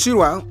Shiro, okay.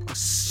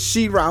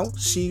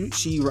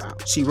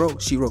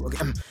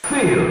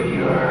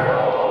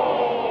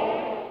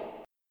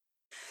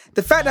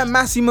 The fact that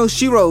Massimo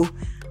Shiro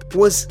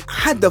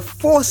had the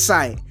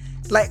foresight.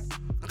 Like,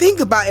 think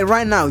about it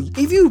right now.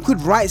 If you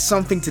could write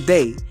something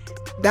today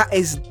that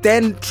is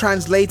then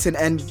translated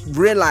and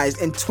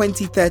realized in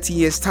 20, 30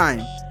 years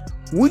time,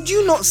 would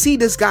you not see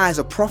this guy as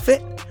a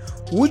prophet?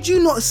 Would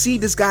you not see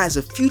this guy as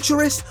a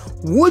futurist?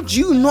 Would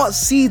you not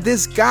see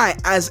this guy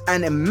as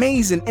an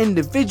amazing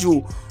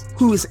individual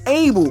who is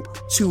able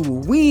to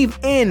weave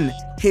in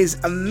his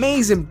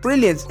amazing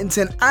brilliance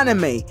into an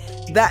anime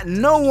that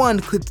no one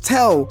could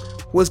tell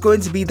was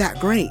going to be that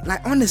great?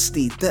 Like,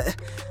 honestly,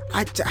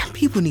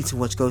 people need to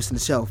watch Ghost in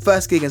the Shell.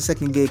 First gig and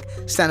second gig,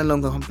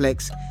 standalone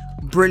complex.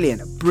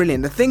 Brilliant.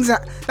 The things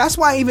that's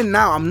why even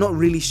now I'm not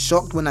really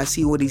shocked when I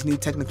see all these new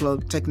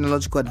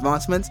technological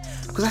advancements,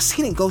 because I've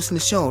seen it in Ghost in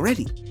the Shell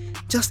already.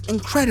 Just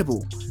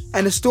incredible.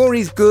 And the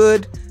story's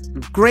good,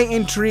 great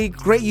intrigue,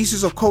 great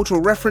uses of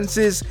cultural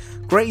references,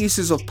 great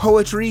uses of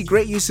poetry,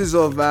 great uses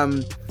of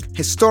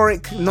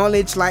historic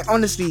knowledge. Like,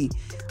 honestly,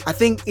 I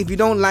think if you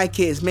don't like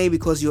it, it's maybe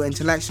because you're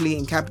intellectually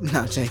incapable.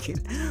 No, I'm joking.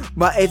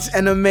 But it's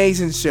an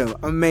amazing show.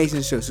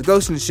 So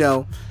Ghost in the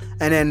Shell.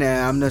 And then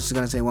I'm not just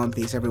gonna say One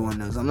Piece. Everyone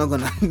knows. I'm not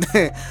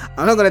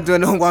gonna do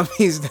no One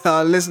Piece.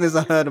 Our listeners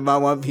have heard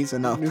about One Piece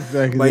enough.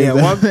 Exactly. But yeah,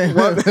 one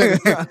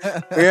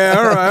yeah,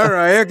 all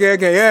right.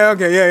 Okay.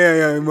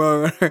 Yeah.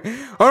 Well,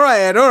 all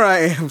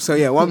right. So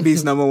yeah, One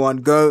Piece number one,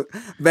 GOAT,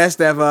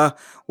 best ever.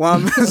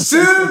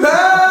 Super.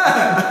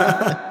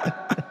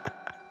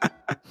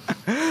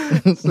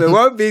 So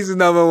One Piece is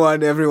number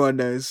one. Everyone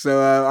knows.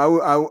 So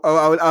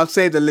I'll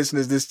save the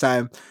listeners this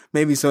time.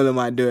 Maybe Solo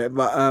might do it,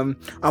 but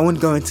I won't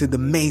go into the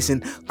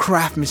amazing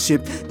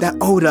craftsmanship that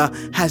Oda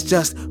has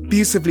just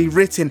beautifully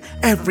written.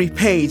 Every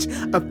page,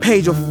 a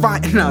page of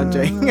fire. No,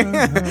 Jay.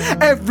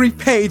 Every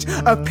page,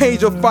 a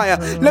page of fire.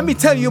 Let me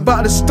tell you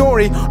about the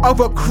story of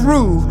a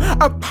crew,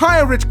 a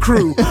pirate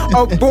crew,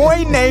 a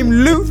boy named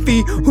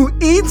Luffy who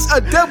eats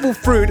a devil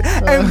fruit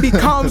and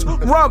becomes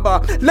rubber.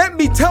 Let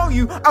me tell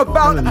you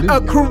about a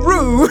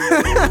crew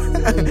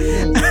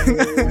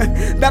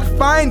that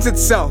finds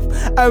itself,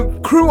 a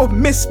crew of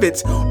misfits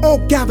all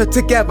gathered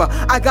together.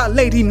 I got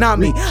Lady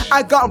Nami,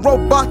 I got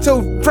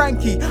Roboto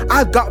Frankie,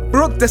 I got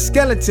Brooke the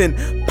Skeleton,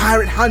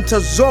 Pirate Hunter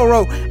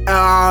Zoro,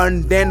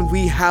 and then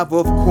we have,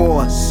 of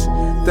course,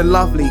 the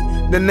lovely,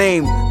 the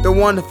name, the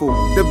wonderful,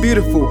 the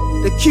beautiful,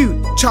 the cute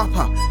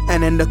Chopper,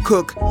 and then the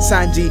cook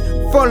Sanji,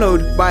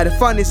 followed by the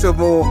funniest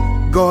of all,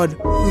 God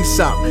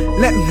Usopp.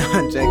 Let me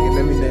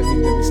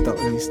stop.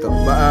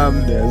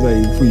 But yeah,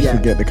 so please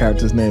forget the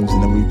characters' names,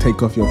 and then we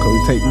take off your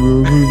code. We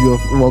remove your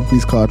One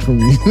Piece card from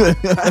you.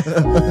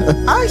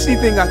 I actually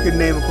think I could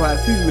name quite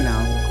a few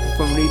now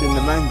from reading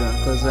the manga,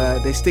 because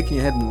they stick in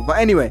your head more. But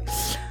anyway,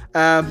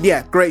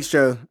 yeah, great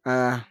show.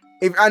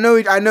 I know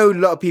a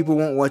lot of people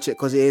won't watch it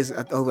because it is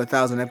over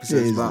 1,000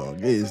 episodes.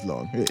 It is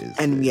long.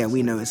 And yeah,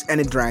 we know it.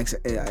 And it drags.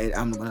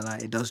 I'm not gonna lie,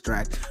 it does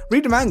drag.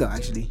 Read the manga,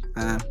 actually.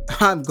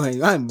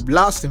 I'm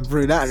blasting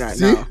through that right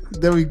now.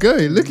 There we go.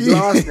 Look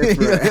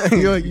at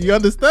you. You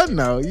understand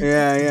now.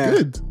 Yeah.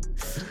 Good.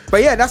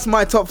 But yeah, that's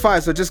my top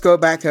 5. So just go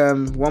back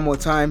one more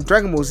time.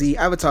 Dragon Ball Z,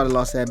 Avatar: The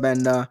Last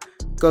Airbender,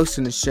 Ghost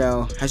in the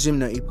Shell, Hajime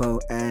no Ippo,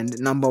 and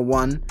number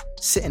 1,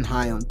 sitting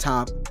high on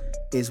top,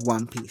 is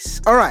One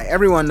Piece. Alright,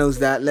 everyone knows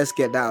that. Let's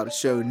get that out of the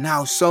show.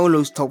 Now,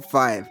 Solo's top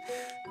 5.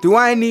 Do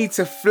I need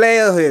to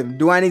flail him?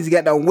 Do I need to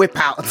get the whip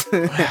out?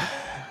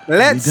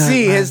 Let's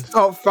see his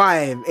top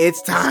 5.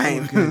 It's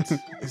time.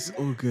 It's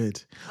all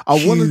good. I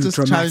want to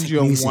just challenge you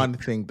on one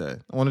thing, though.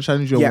 One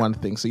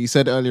thing. So you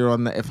said earlier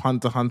on that if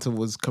Hunter x Hunter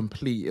was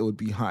complete, it would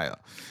be higher.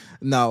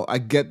 Now, I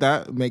get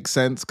that. It makes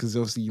sense, because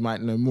obviously you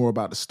might know more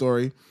about the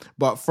story.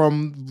 But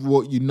from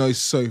what you know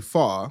so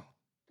far,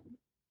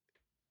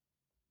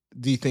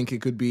 do you think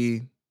it could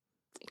be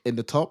in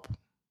the top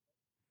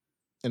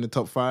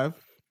 5?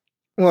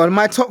 Well,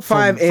 my top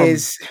 5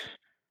 is...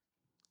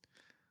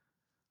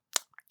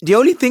 The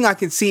only thing I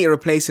can see it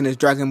replacing is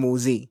Dragon Ball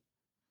Z.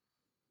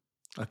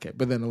 Okay,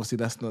 but then obviously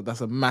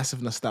that's a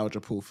massive nostalgia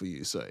pull for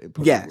you, so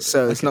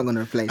it's not going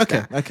to replace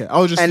that. Okay. I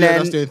was just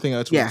that's the only thing I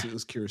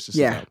was curious to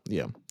see about.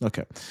 Yeah.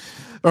 Okay.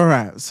 All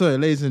right. So,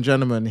 ladies and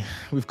gentlemen,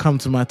 we've come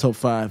to my top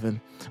 5, and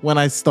when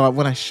I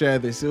share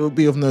this, it will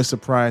be of no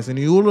surprise, and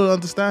you all will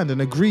understand and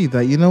agree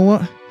that, you know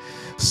what,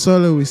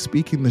 Solo is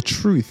speaking the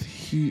truth.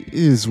 He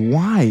is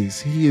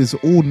wise. He is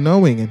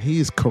all-knowing, and he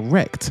is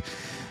correct.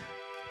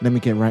 Let me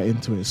get right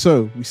into it.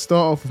 So we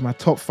start off with my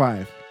top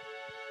 5.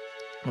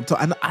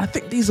 And I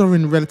think these are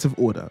in relative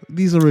order.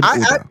 These are in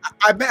order.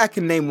 I bet I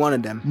can name one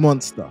of them.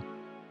 Monster.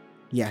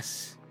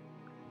 Yes.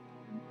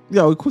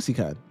 Yeah, of course you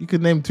can. You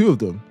can name 2 of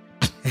them.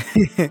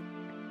 It's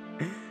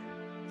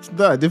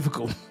not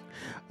difficult.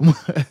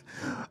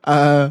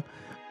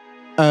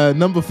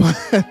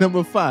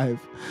 Number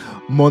 5,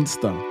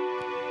 Monster.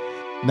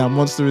 Now,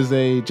 Monster is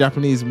a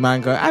Japanese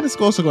manga, and it's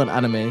also got an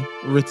anime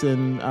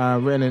written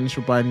and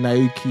illustrated by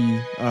Naoki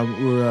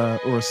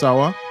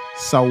Urasawa.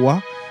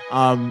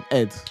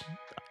 Ed,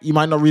 you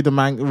might not read the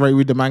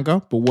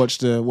manga, but watch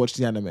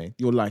the anime.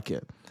 You'll like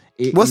it.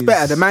 What's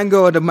better, the manga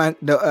or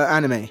the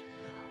anime?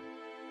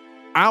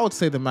 I would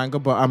say the manga,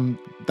 but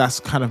that's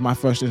kind of my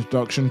first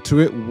introduction to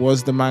it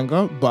was the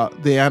manga.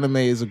 But the anime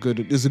is a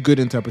good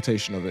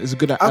interpretation of it. It's a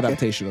good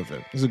adaptation of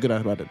it. It's a good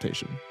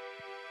adaptation.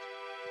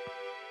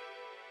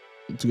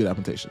 It's a good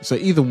adaptation. So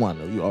either one,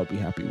 I'll be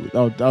happy with.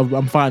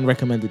 I'm fine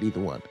recommended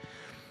either one.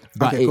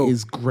 But it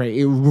is great.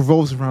 It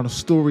revolves around a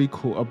story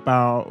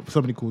about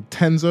somebody called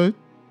Kenzo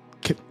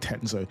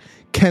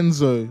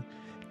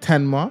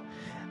Tenma,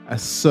 a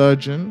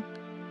surgeon,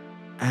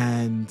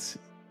 and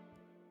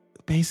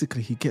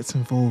basically he gets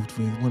involved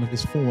with one of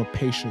his former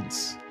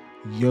patients,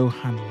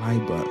 Johann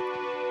Leibert,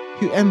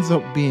 who ends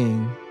up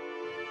being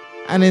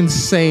an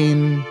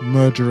insane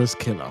murderous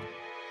killer.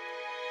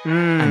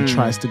 And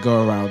tries to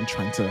go around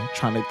trying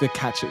to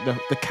catch it,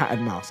 the cat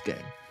and mouse game.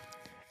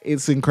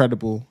 It's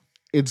incredible.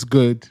 It's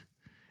good.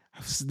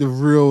 The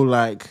real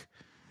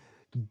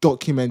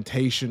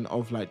documentation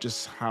of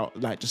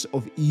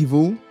of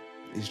evil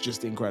is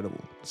just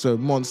incredible. So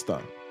Monster,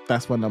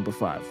 that's my number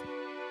 5.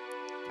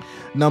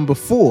 Number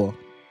 4,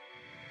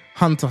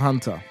 Hunter x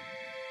Hunter.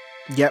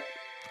 Yep.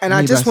 And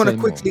I just want to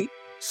quickly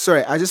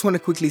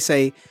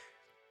say,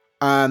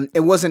 it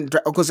wasn't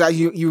because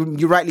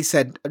you rightly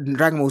said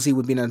Dragon Ball Z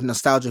would be in a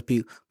nostalgia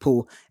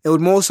pool. It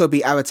would more so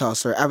be Avatar,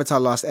 sorry, Avatar: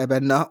 Last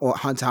Airbender or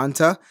Hunter x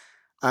Hunter.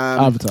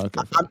 Avatar.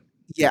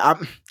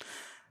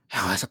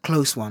 It's a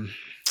close one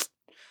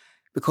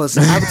because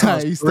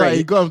Avatar's great.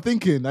 I got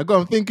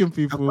them thinking,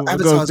 people.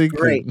 Avatar's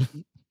great,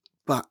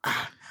 but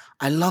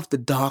I love the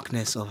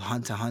darkness of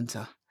Hunter x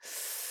Hunter.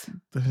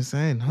 I'm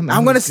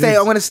gonna stay.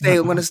 Avatar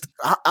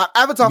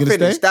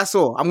finished. Stay? That's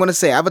all. I'm gonna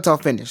say Avatar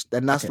finished.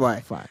 Then that's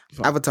why. Fine,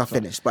 Avatar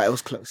finished, but it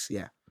was close.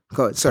 Yeah.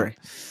 Go ahead. Sorry.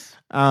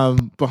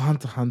 But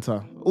Hunter x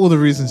Hunter, all the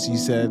reasons you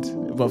said,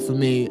 but for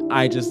me,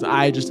 I just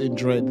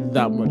enjoy it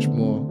that much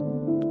more.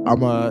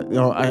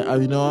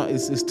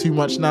 It's too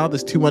much now.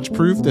 There's too much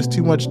proof. There's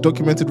too much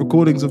documented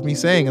recordings of me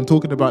saying and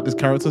talking about this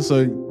character.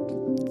 So,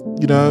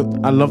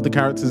 I love the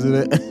characters in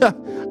it.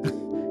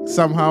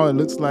 Somehow it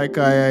looks like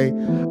I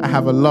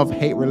have a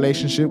love-hate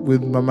relationship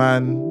with my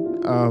man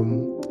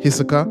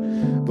Hisoka,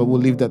 but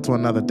we'll leave that to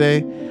another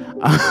day.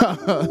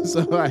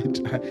 So I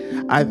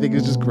think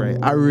it's just great.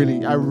 I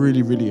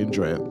really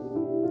enjoy it,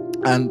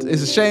 and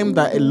it's a shame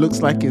that it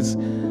looks like it's.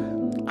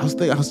 I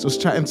was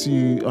chatting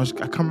to I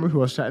can't remember who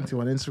I was chatting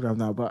to on Instagram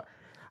now, but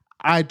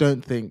I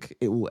don't think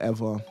it will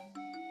ever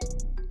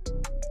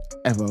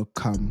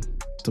come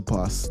to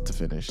pass to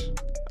finish.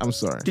 I'm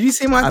sorry. Did you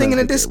see my thing in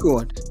the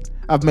Discord?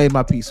 I've made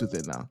my peace with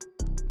it now.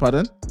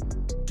 Pardon?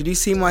 Did you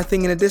see my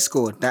thing in the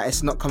Discord that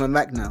it's not coming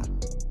back now?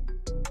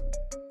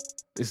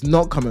 It's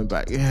not coming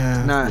back.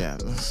 Yeah. No. Yeah.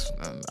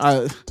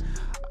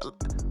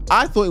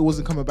 I thought it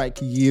wasn't coming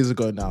back years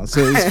ago now,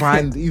 so it's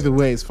fine. Either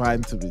way, it's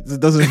fine to me. It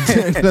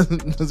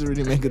doesn't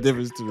really make a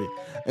difference to me.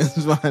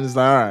 It's fine. It's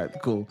like, all right,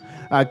 cool.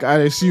 I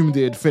assumed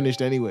it had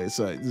finished anyway,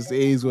 so it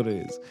is what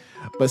it is.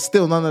 But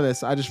still,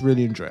 nonetheless, I just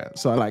really enjoy it.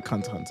 So I like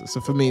Hunter x Hunter. So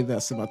for me,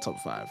 that's in my top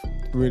 5.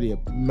 Really a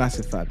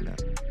massive fan now.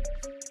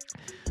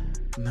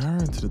 Now we're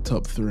into the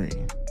top 3.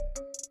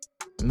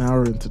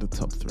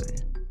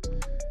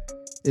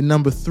 In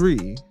number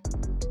 3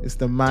 is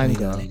the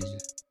manga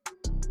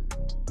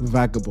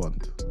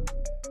Vagabond.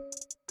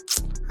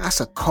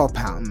 That's a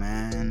cop-out,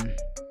 man.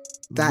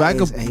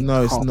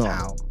 No, it's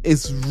not.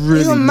 It's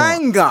really a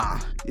manga.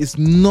 It's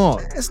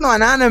not. It's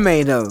not an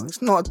anime, though.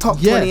 It's not a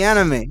top 20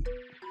 anime.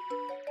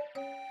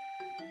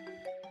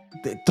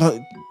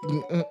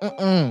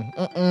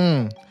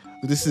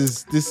 This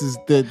is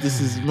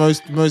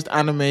most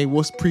anime.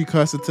 What's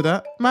precursor to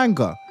that?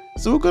 Manga.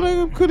 So we're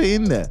gonna put it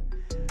in there.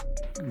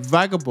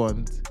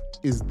 Vagabond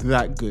is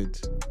that good.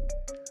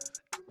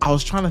 I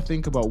was trying to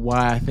think about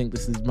why I think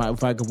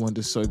Vagabond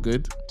is so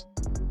good.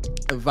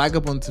 And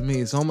Vagabond to me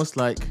is almost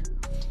like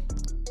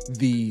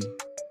the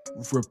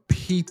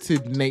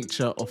repeated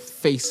nature of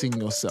facing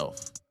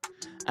yourself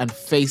and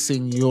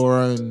facing your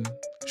own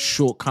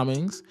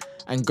shortcomings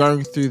and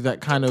going through that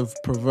kind of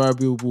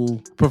proverbial,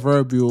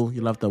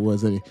 you love that word,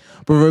 isn't it?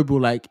 Proverbial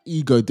like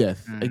ego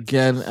death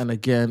again and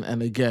again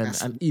and again.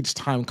 And each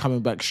time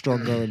coming back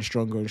stronger and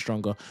stronger and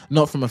stronger.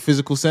 Not from a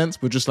physical sense,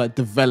 but just like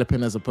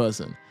developing as a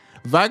person.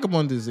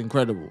 Vagabond is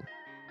incredible.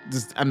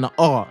 And the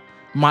art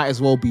might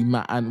as well be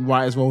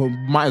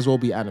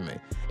anime.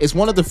 It's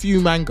one of the few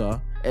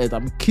manga Ed,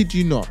 I'm kid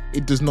you not,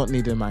 it does not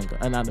need an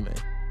anime.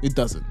 It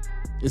doesn't.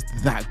 It's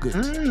that good.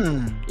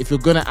 If you're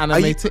gonna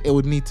animate it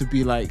would need to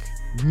be like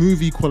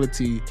movie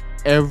quality,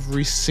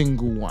 every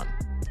single one.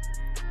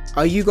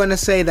 Are you gonna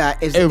say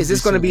that is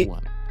this gonna be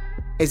one.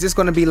 Is this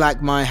gonna be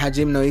like my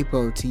Hajime no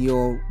Ippo to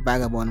your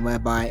Vagabond,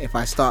 whereby if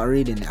I start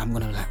reading it, I'm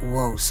gonna be like,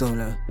 whoa,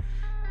 Solo,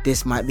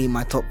 this might be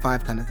my top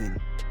 5 kind of thing?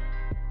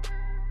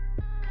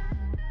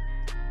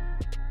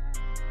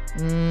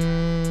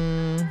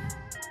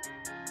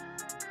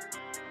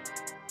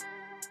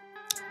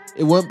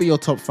 It won't be your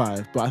top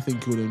 5, but I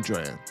think you'll enjoy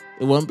it.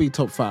 It won't be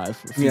top 5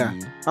 for you.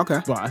 Okay.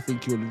 But I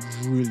think you'll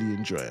really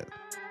enjoy it.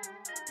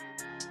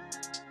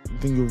 I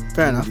think you'll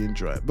Fair really enough.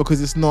 enjoy it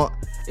because it's not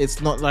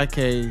like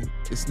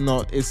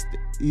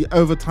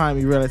over time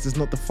you realize it's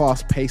not the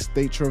fast-paced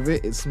nature of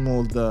it. It's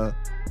more the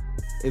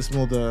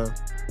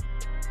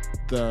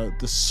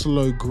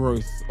slow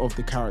growth of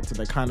the character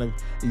that kind of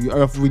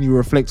when you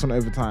reflect on it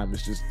over time,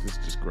 it's just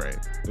great.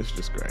 It's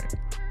just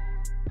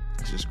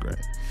great.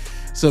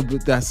 So,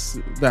 but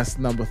that's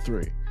number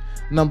 3.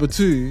 Number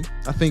 2,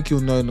 I think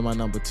you'll know my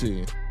number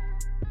 2.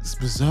 It's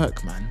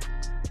Berserk, man.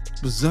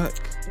 Berserk.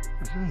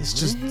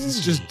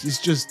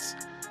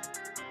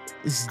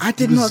 I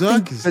did not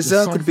think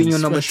Berserk would be your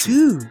number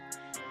 2.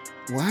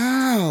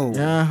 Wow.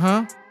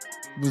 Yeah,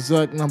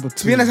 Berserk number 2.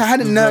 To be honest, I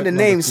hadn't known the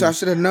name, 2. so I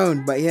should have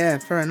known. But yeah,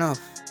 fair enough.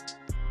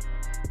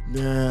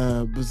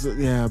 Yeah,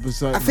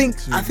 Berserk. I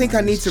think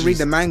I need to read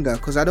the manga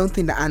because I don't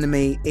think the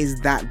anime is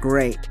that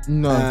great.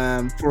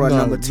 No, for a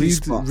number 2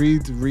 spot.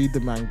 Read the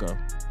manga.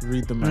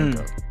 Read the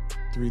manga.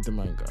 Read the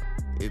manga.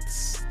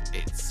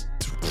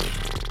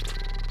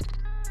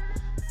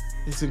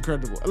 It's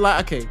incredible.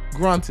 Like, okay,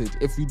 granted,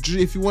 if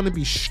you want to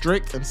be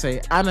strict and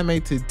say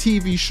animated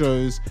TV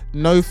shows,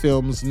 no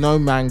films, no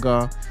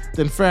manga,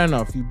 then fair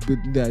enough.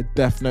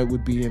 Death Note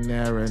would be in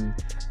there, and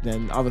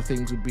then other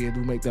things would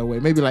make their way.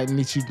 Maybe like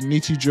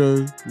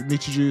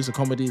Nichijou is a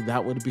comedy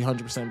that would be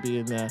 100% be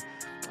in there.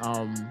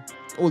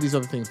 All these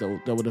other things that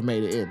would have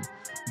made it in.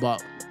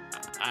 But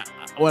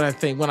when I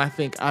think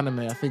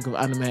anime, I think of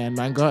anime and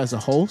manga as a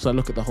whole. So I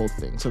look at the whole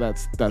thing. So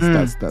that's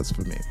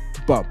for me.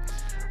 But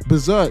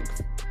Berserk.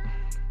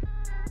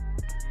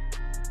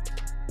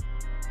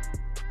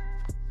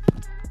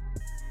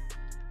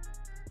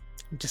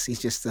 He's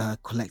just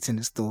collecting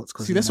his thoughts.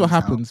 See, that's what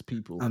happens,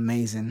 people.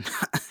 Amazing.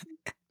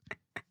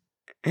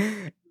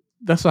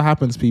 That's what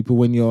happens, people,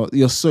 when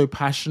you're so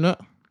passionate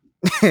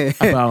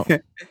about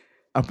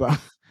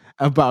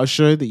a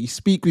show that you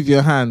speak with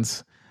your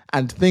hands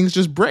and things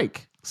just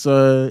break.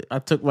 So I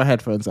took my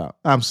headphones out.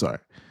 I'm sorry,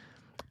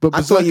 but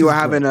I thought you were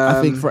having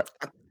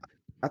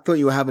I thought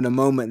you were having a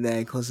moment there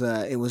because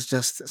it was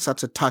just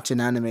such a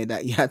touching anime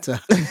that you had to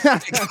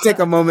take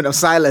a moment of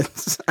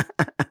silence.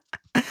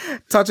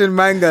 Touching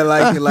manga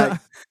like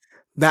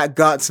that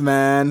guts,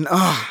 man.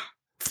 Oh.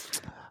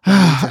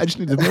 I just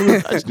need a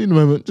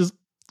moment. Just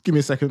give me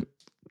a second.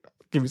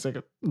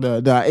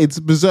 No, it's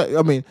Berserk.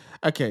 I mean,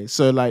 okay,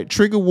 so like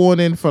trigger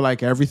warning for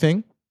like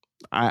everything.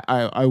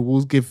 I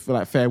will give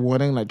like fair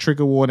warning, like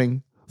trigger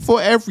warning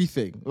for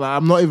everything. Like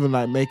I'm not even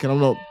like I'm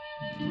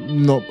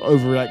not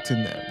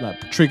overreacting there.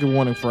 Like trigger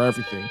warning for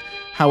everything.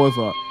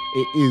 However,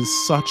 it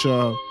is such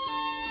a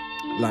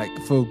like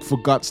for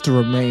Guts to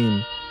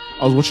remain.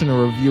 I was watching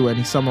a review and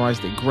he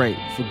summarized it great.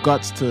 For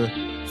Guts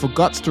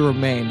to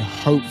remain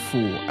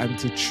hopeful and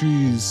to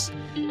choose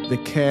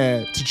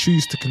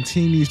to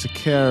continue to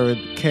care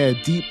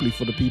deeply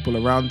for the people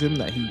around him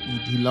that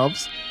he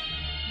loves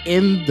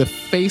in the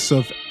face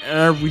of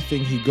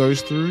everything he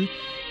goes through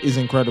is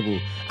incredible.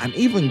 And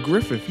even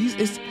Griffith,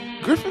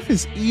 Griffith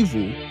is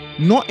evil,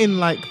 not in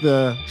like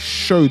the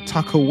show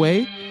tuck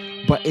away,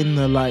 but in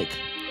the like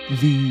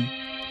the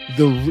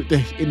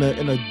in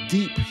a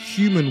deep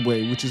human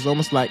way, which is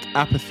almost like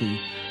apathy.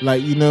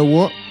 Like, you know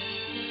what?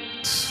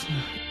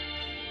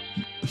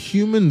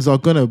 Humans are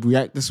gonna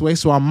react this way,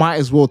 so I might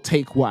as well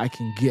take what I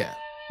can get.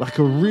 Like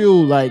a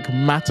real like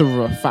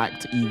matter of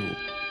fact evil.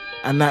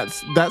 And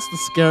that's the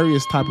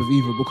scariest type of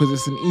evil, because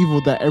it's an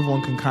evil that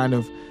everyone can kind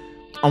of,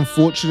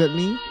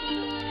 unfortunately,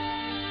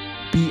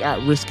 be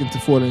at risk into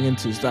falling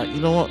into. It's like, you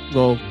know what?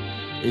 Well,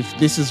 if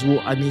this is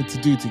what I need to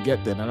do to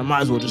get there, then I might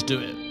as well just do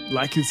it.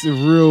 Like, it's a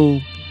real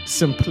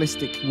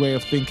simplistic way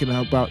of thinking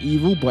about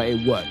evil, but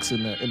it works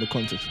in the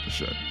context of the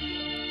show.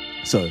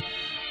 So,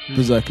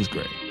 Berserk is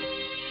great.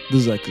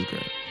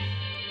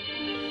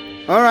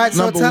 All right,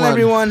 so Number tell 1.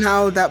 everyone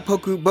how that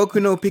Boku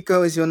no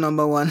Pico is your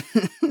number 1.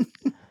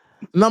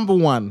 Number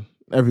 1,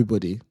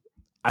 everybody,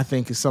 I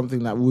think is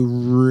something that we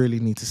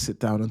really need to sit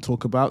down and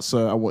talk about.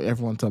 So I want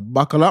everyone to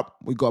buckle up.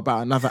 We got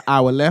about another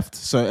hour left.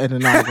 So Ed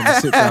and I are going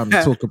to sit down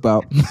and talk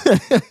about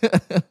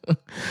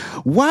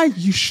why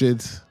you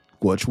should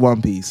watch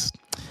One Piece.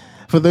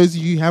 For those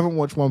of you who haven't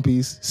watched One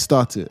Piece,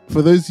 start it.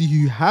 For those of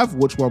you who have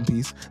watched One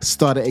Piece,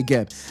 start it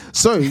again.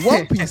 So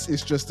One Piece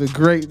is just a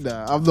great...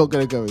 Nah, I'm not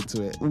going to go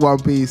into it. One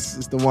Piece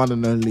is the one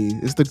and only.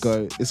 It's the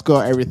GOAT. It's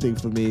got everything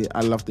for me.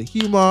 I love the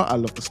humor. I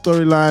love the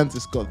storylines.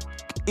 It's got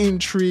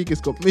intrigue.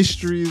 It's got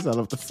mysteries. I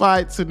love the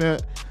fights in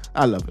it.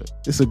 I love it.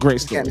 It's a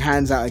great story. Getting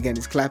hands out again.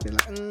 It's clapping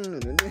like.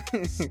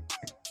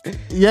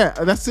 Yeah,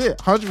 that's it.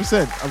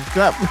 100%.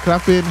 I'm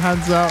clapping,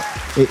 hands out.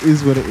 It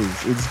is what it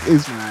is.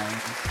 It's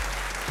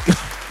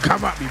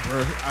come at me,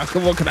 bro.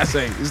 What can I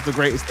say? It's the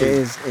greatest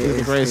thing. It's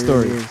the greatest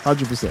story.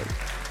 100%.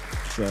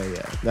 So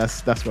yeah,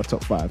 that's my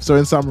top 5. So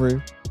in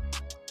summary,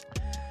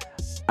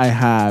 I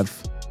have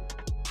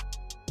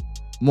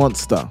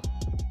Monster,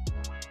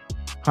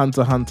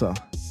 Hunter x Hunter,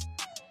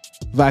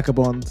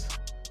 Vagabond,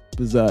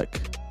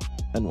 Berserk,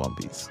 and One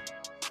Piece.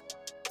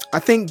 I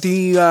think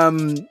the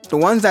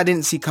ones that I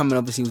didn't see coming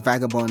obviously was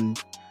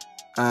Vagabond,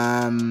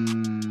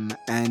 and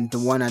the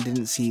one I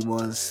didn't see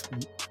was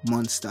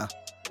Monster.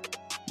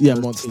 Yeah,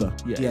 Monster.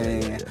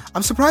 Yeah.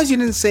 I'm surprised you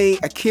didn't say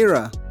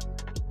Akira.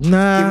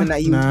 Nah, given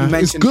that you mentioned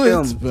it's good,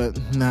 films. but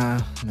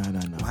nah.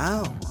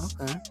 Wow.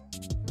 Okay.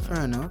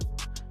 Fair enough.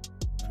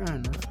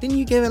 Didn't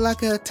you give it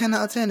like a 10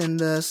 out of 10 in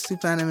the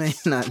super anime?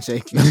 Not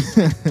joking.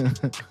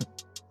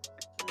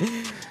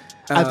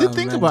 I did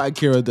think about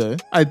Akira though.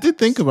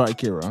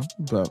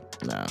 But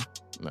no.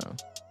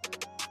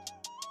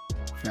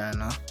 Fair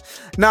enough.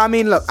 No, I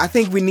mean, look, I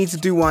think we need to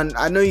do one.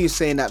 I know you're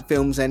saying that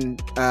films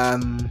and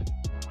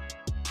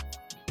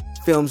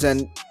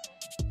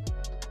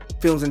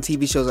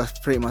TV shows are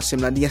pretty much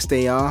similar. Yes,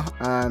 they are.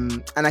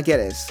 And I get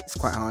it. It's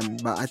quite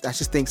hard, but I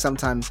just think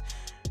sometimes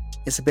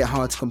it's a bit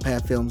hard to compare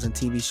films and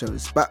TV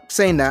shows. But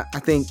saying that, I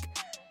think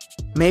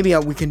maybe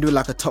we can do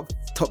like a top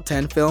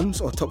 10 films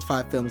or top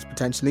 5 films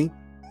potentially.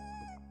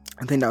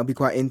 I think that would be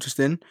quite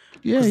interesting.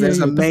 Yeah, there's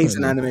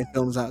amazing anime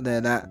films out there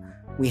that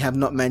we have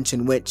not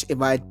mentioned, which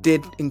if I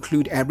did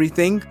include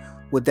everything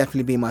would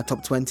definitely be my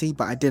top 20,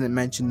 but I didn't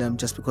mention them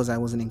just because I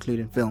wasn't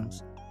including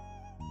films.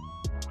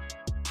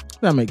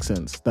 That makes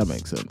sense.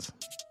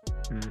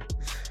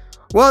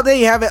 Well, there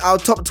you have it, our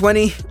top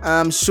 20.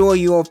 I'm sure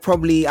you have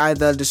probably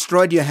either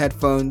destroyed your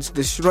headphones,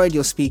 destroyed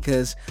your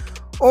speakers,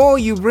 or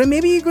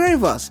maybe you agree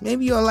with us.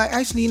 Maybe you're like,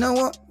 actually, you know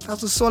what?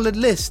 That's a solid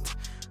list.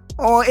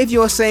 Or if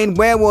you're saying,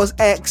 where was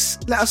X?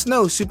 Let us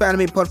know.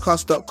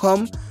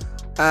 superanimepodcast.com.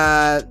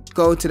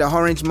 Go to the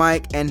orange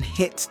mic and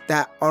hit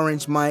that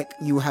orange mic.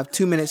 You will have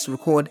 2 minutes to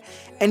record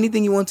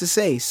anything you want to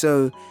say.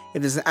 So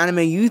if there's an anime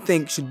you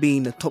think should be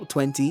in the top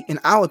 20, in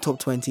our top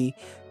 20,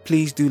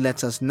 please do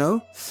let us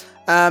know.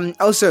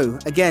 Also,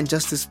 again,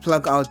 just to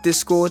plug our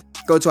Discord,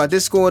 go to our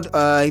Discord.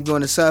 If you're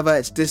on the server,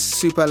 it's this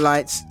Super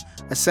Lights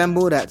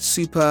Assemble. That's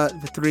Super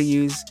with 3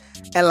 U's,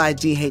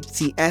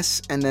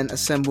 LIGHTS, and then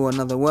assemble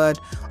another word.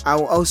 I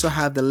will also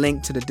have the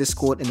link to the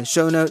Discord in the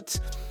show notes.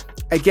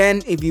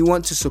 Again, if you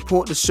want to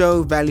support the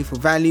show, value for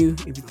value,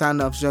 if you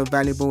found our show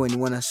valuable and you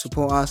want to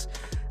support us,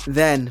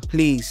 then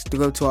please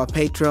go to our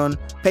Patreon,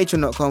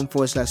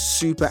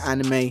 patreon.com/Super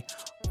Anime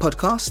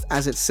Podcast.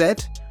 As it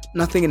said,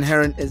 nothing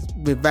inherent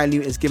with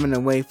value is given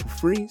away for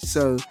free.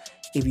 So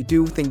if you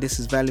do think this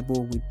is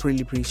valuable, we'd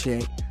really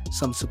appreciate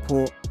some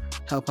support.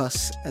 Help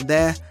us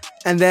there.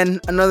 And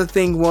then another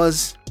thing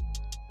was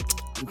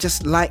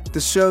just like the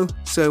show.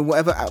 So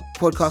whatever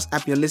podcast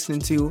app you're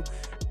listening to,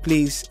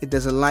 please, if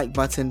there's a like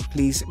button,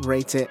 please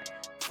rate it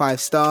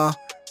 5-star.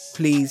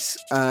 Please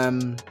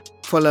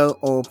follow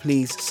or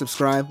please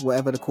subscribe.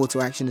 Whatever the call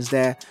to action is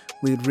there,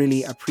 we would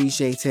really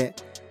appreciate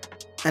it.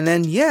 And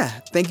then, yeah,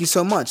 thank you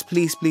so much.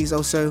 Please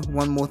also,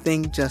 one more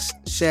thing, just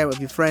share it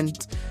with your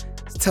friends.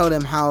 Tell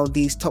them how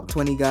these top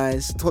 20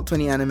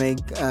 anime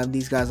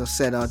these guys have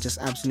said are just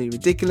absolutely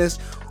ridiculous.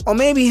 Or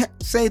maybe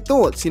say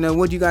thoughts,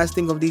 what do you guys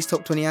think of these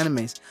top 20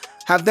 animes?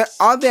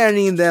 Are there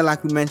any in there,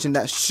 like we mentioned,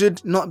 that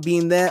should not be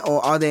in there?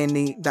 Or are there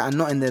any that are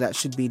not in there that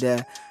should be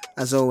there?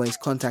 As always,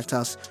 contact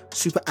us,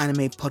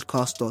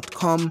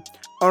 superanimepodcast.com,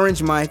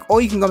 Orange Mic,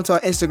 or you can come to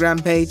our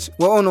Instagram page.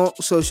 We're on all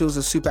socials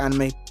as Super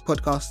Anime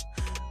Podcast.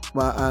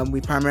 Well,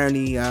 we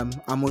primarily are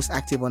most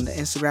active on the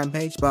Instagram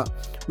page, but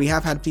we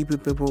have had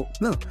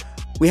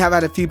we have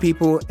had a few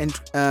people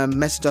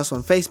message us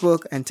on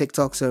Facebook and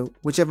TikTok. So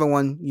whichever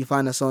one you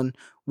find us on,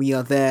 we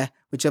are there.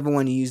 Whichever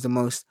one you use the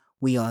most,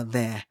 we are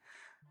there.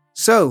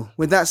 So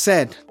with that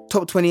said,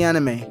 top 20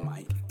 anime.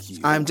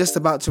 I'm just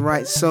about to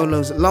write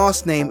Solo's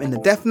last name in the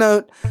Death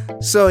Note.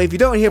 So if you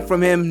don't hear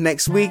from him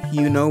next week,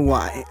 you know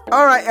why.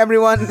 All right,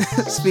 everyone.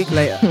 Speak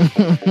later.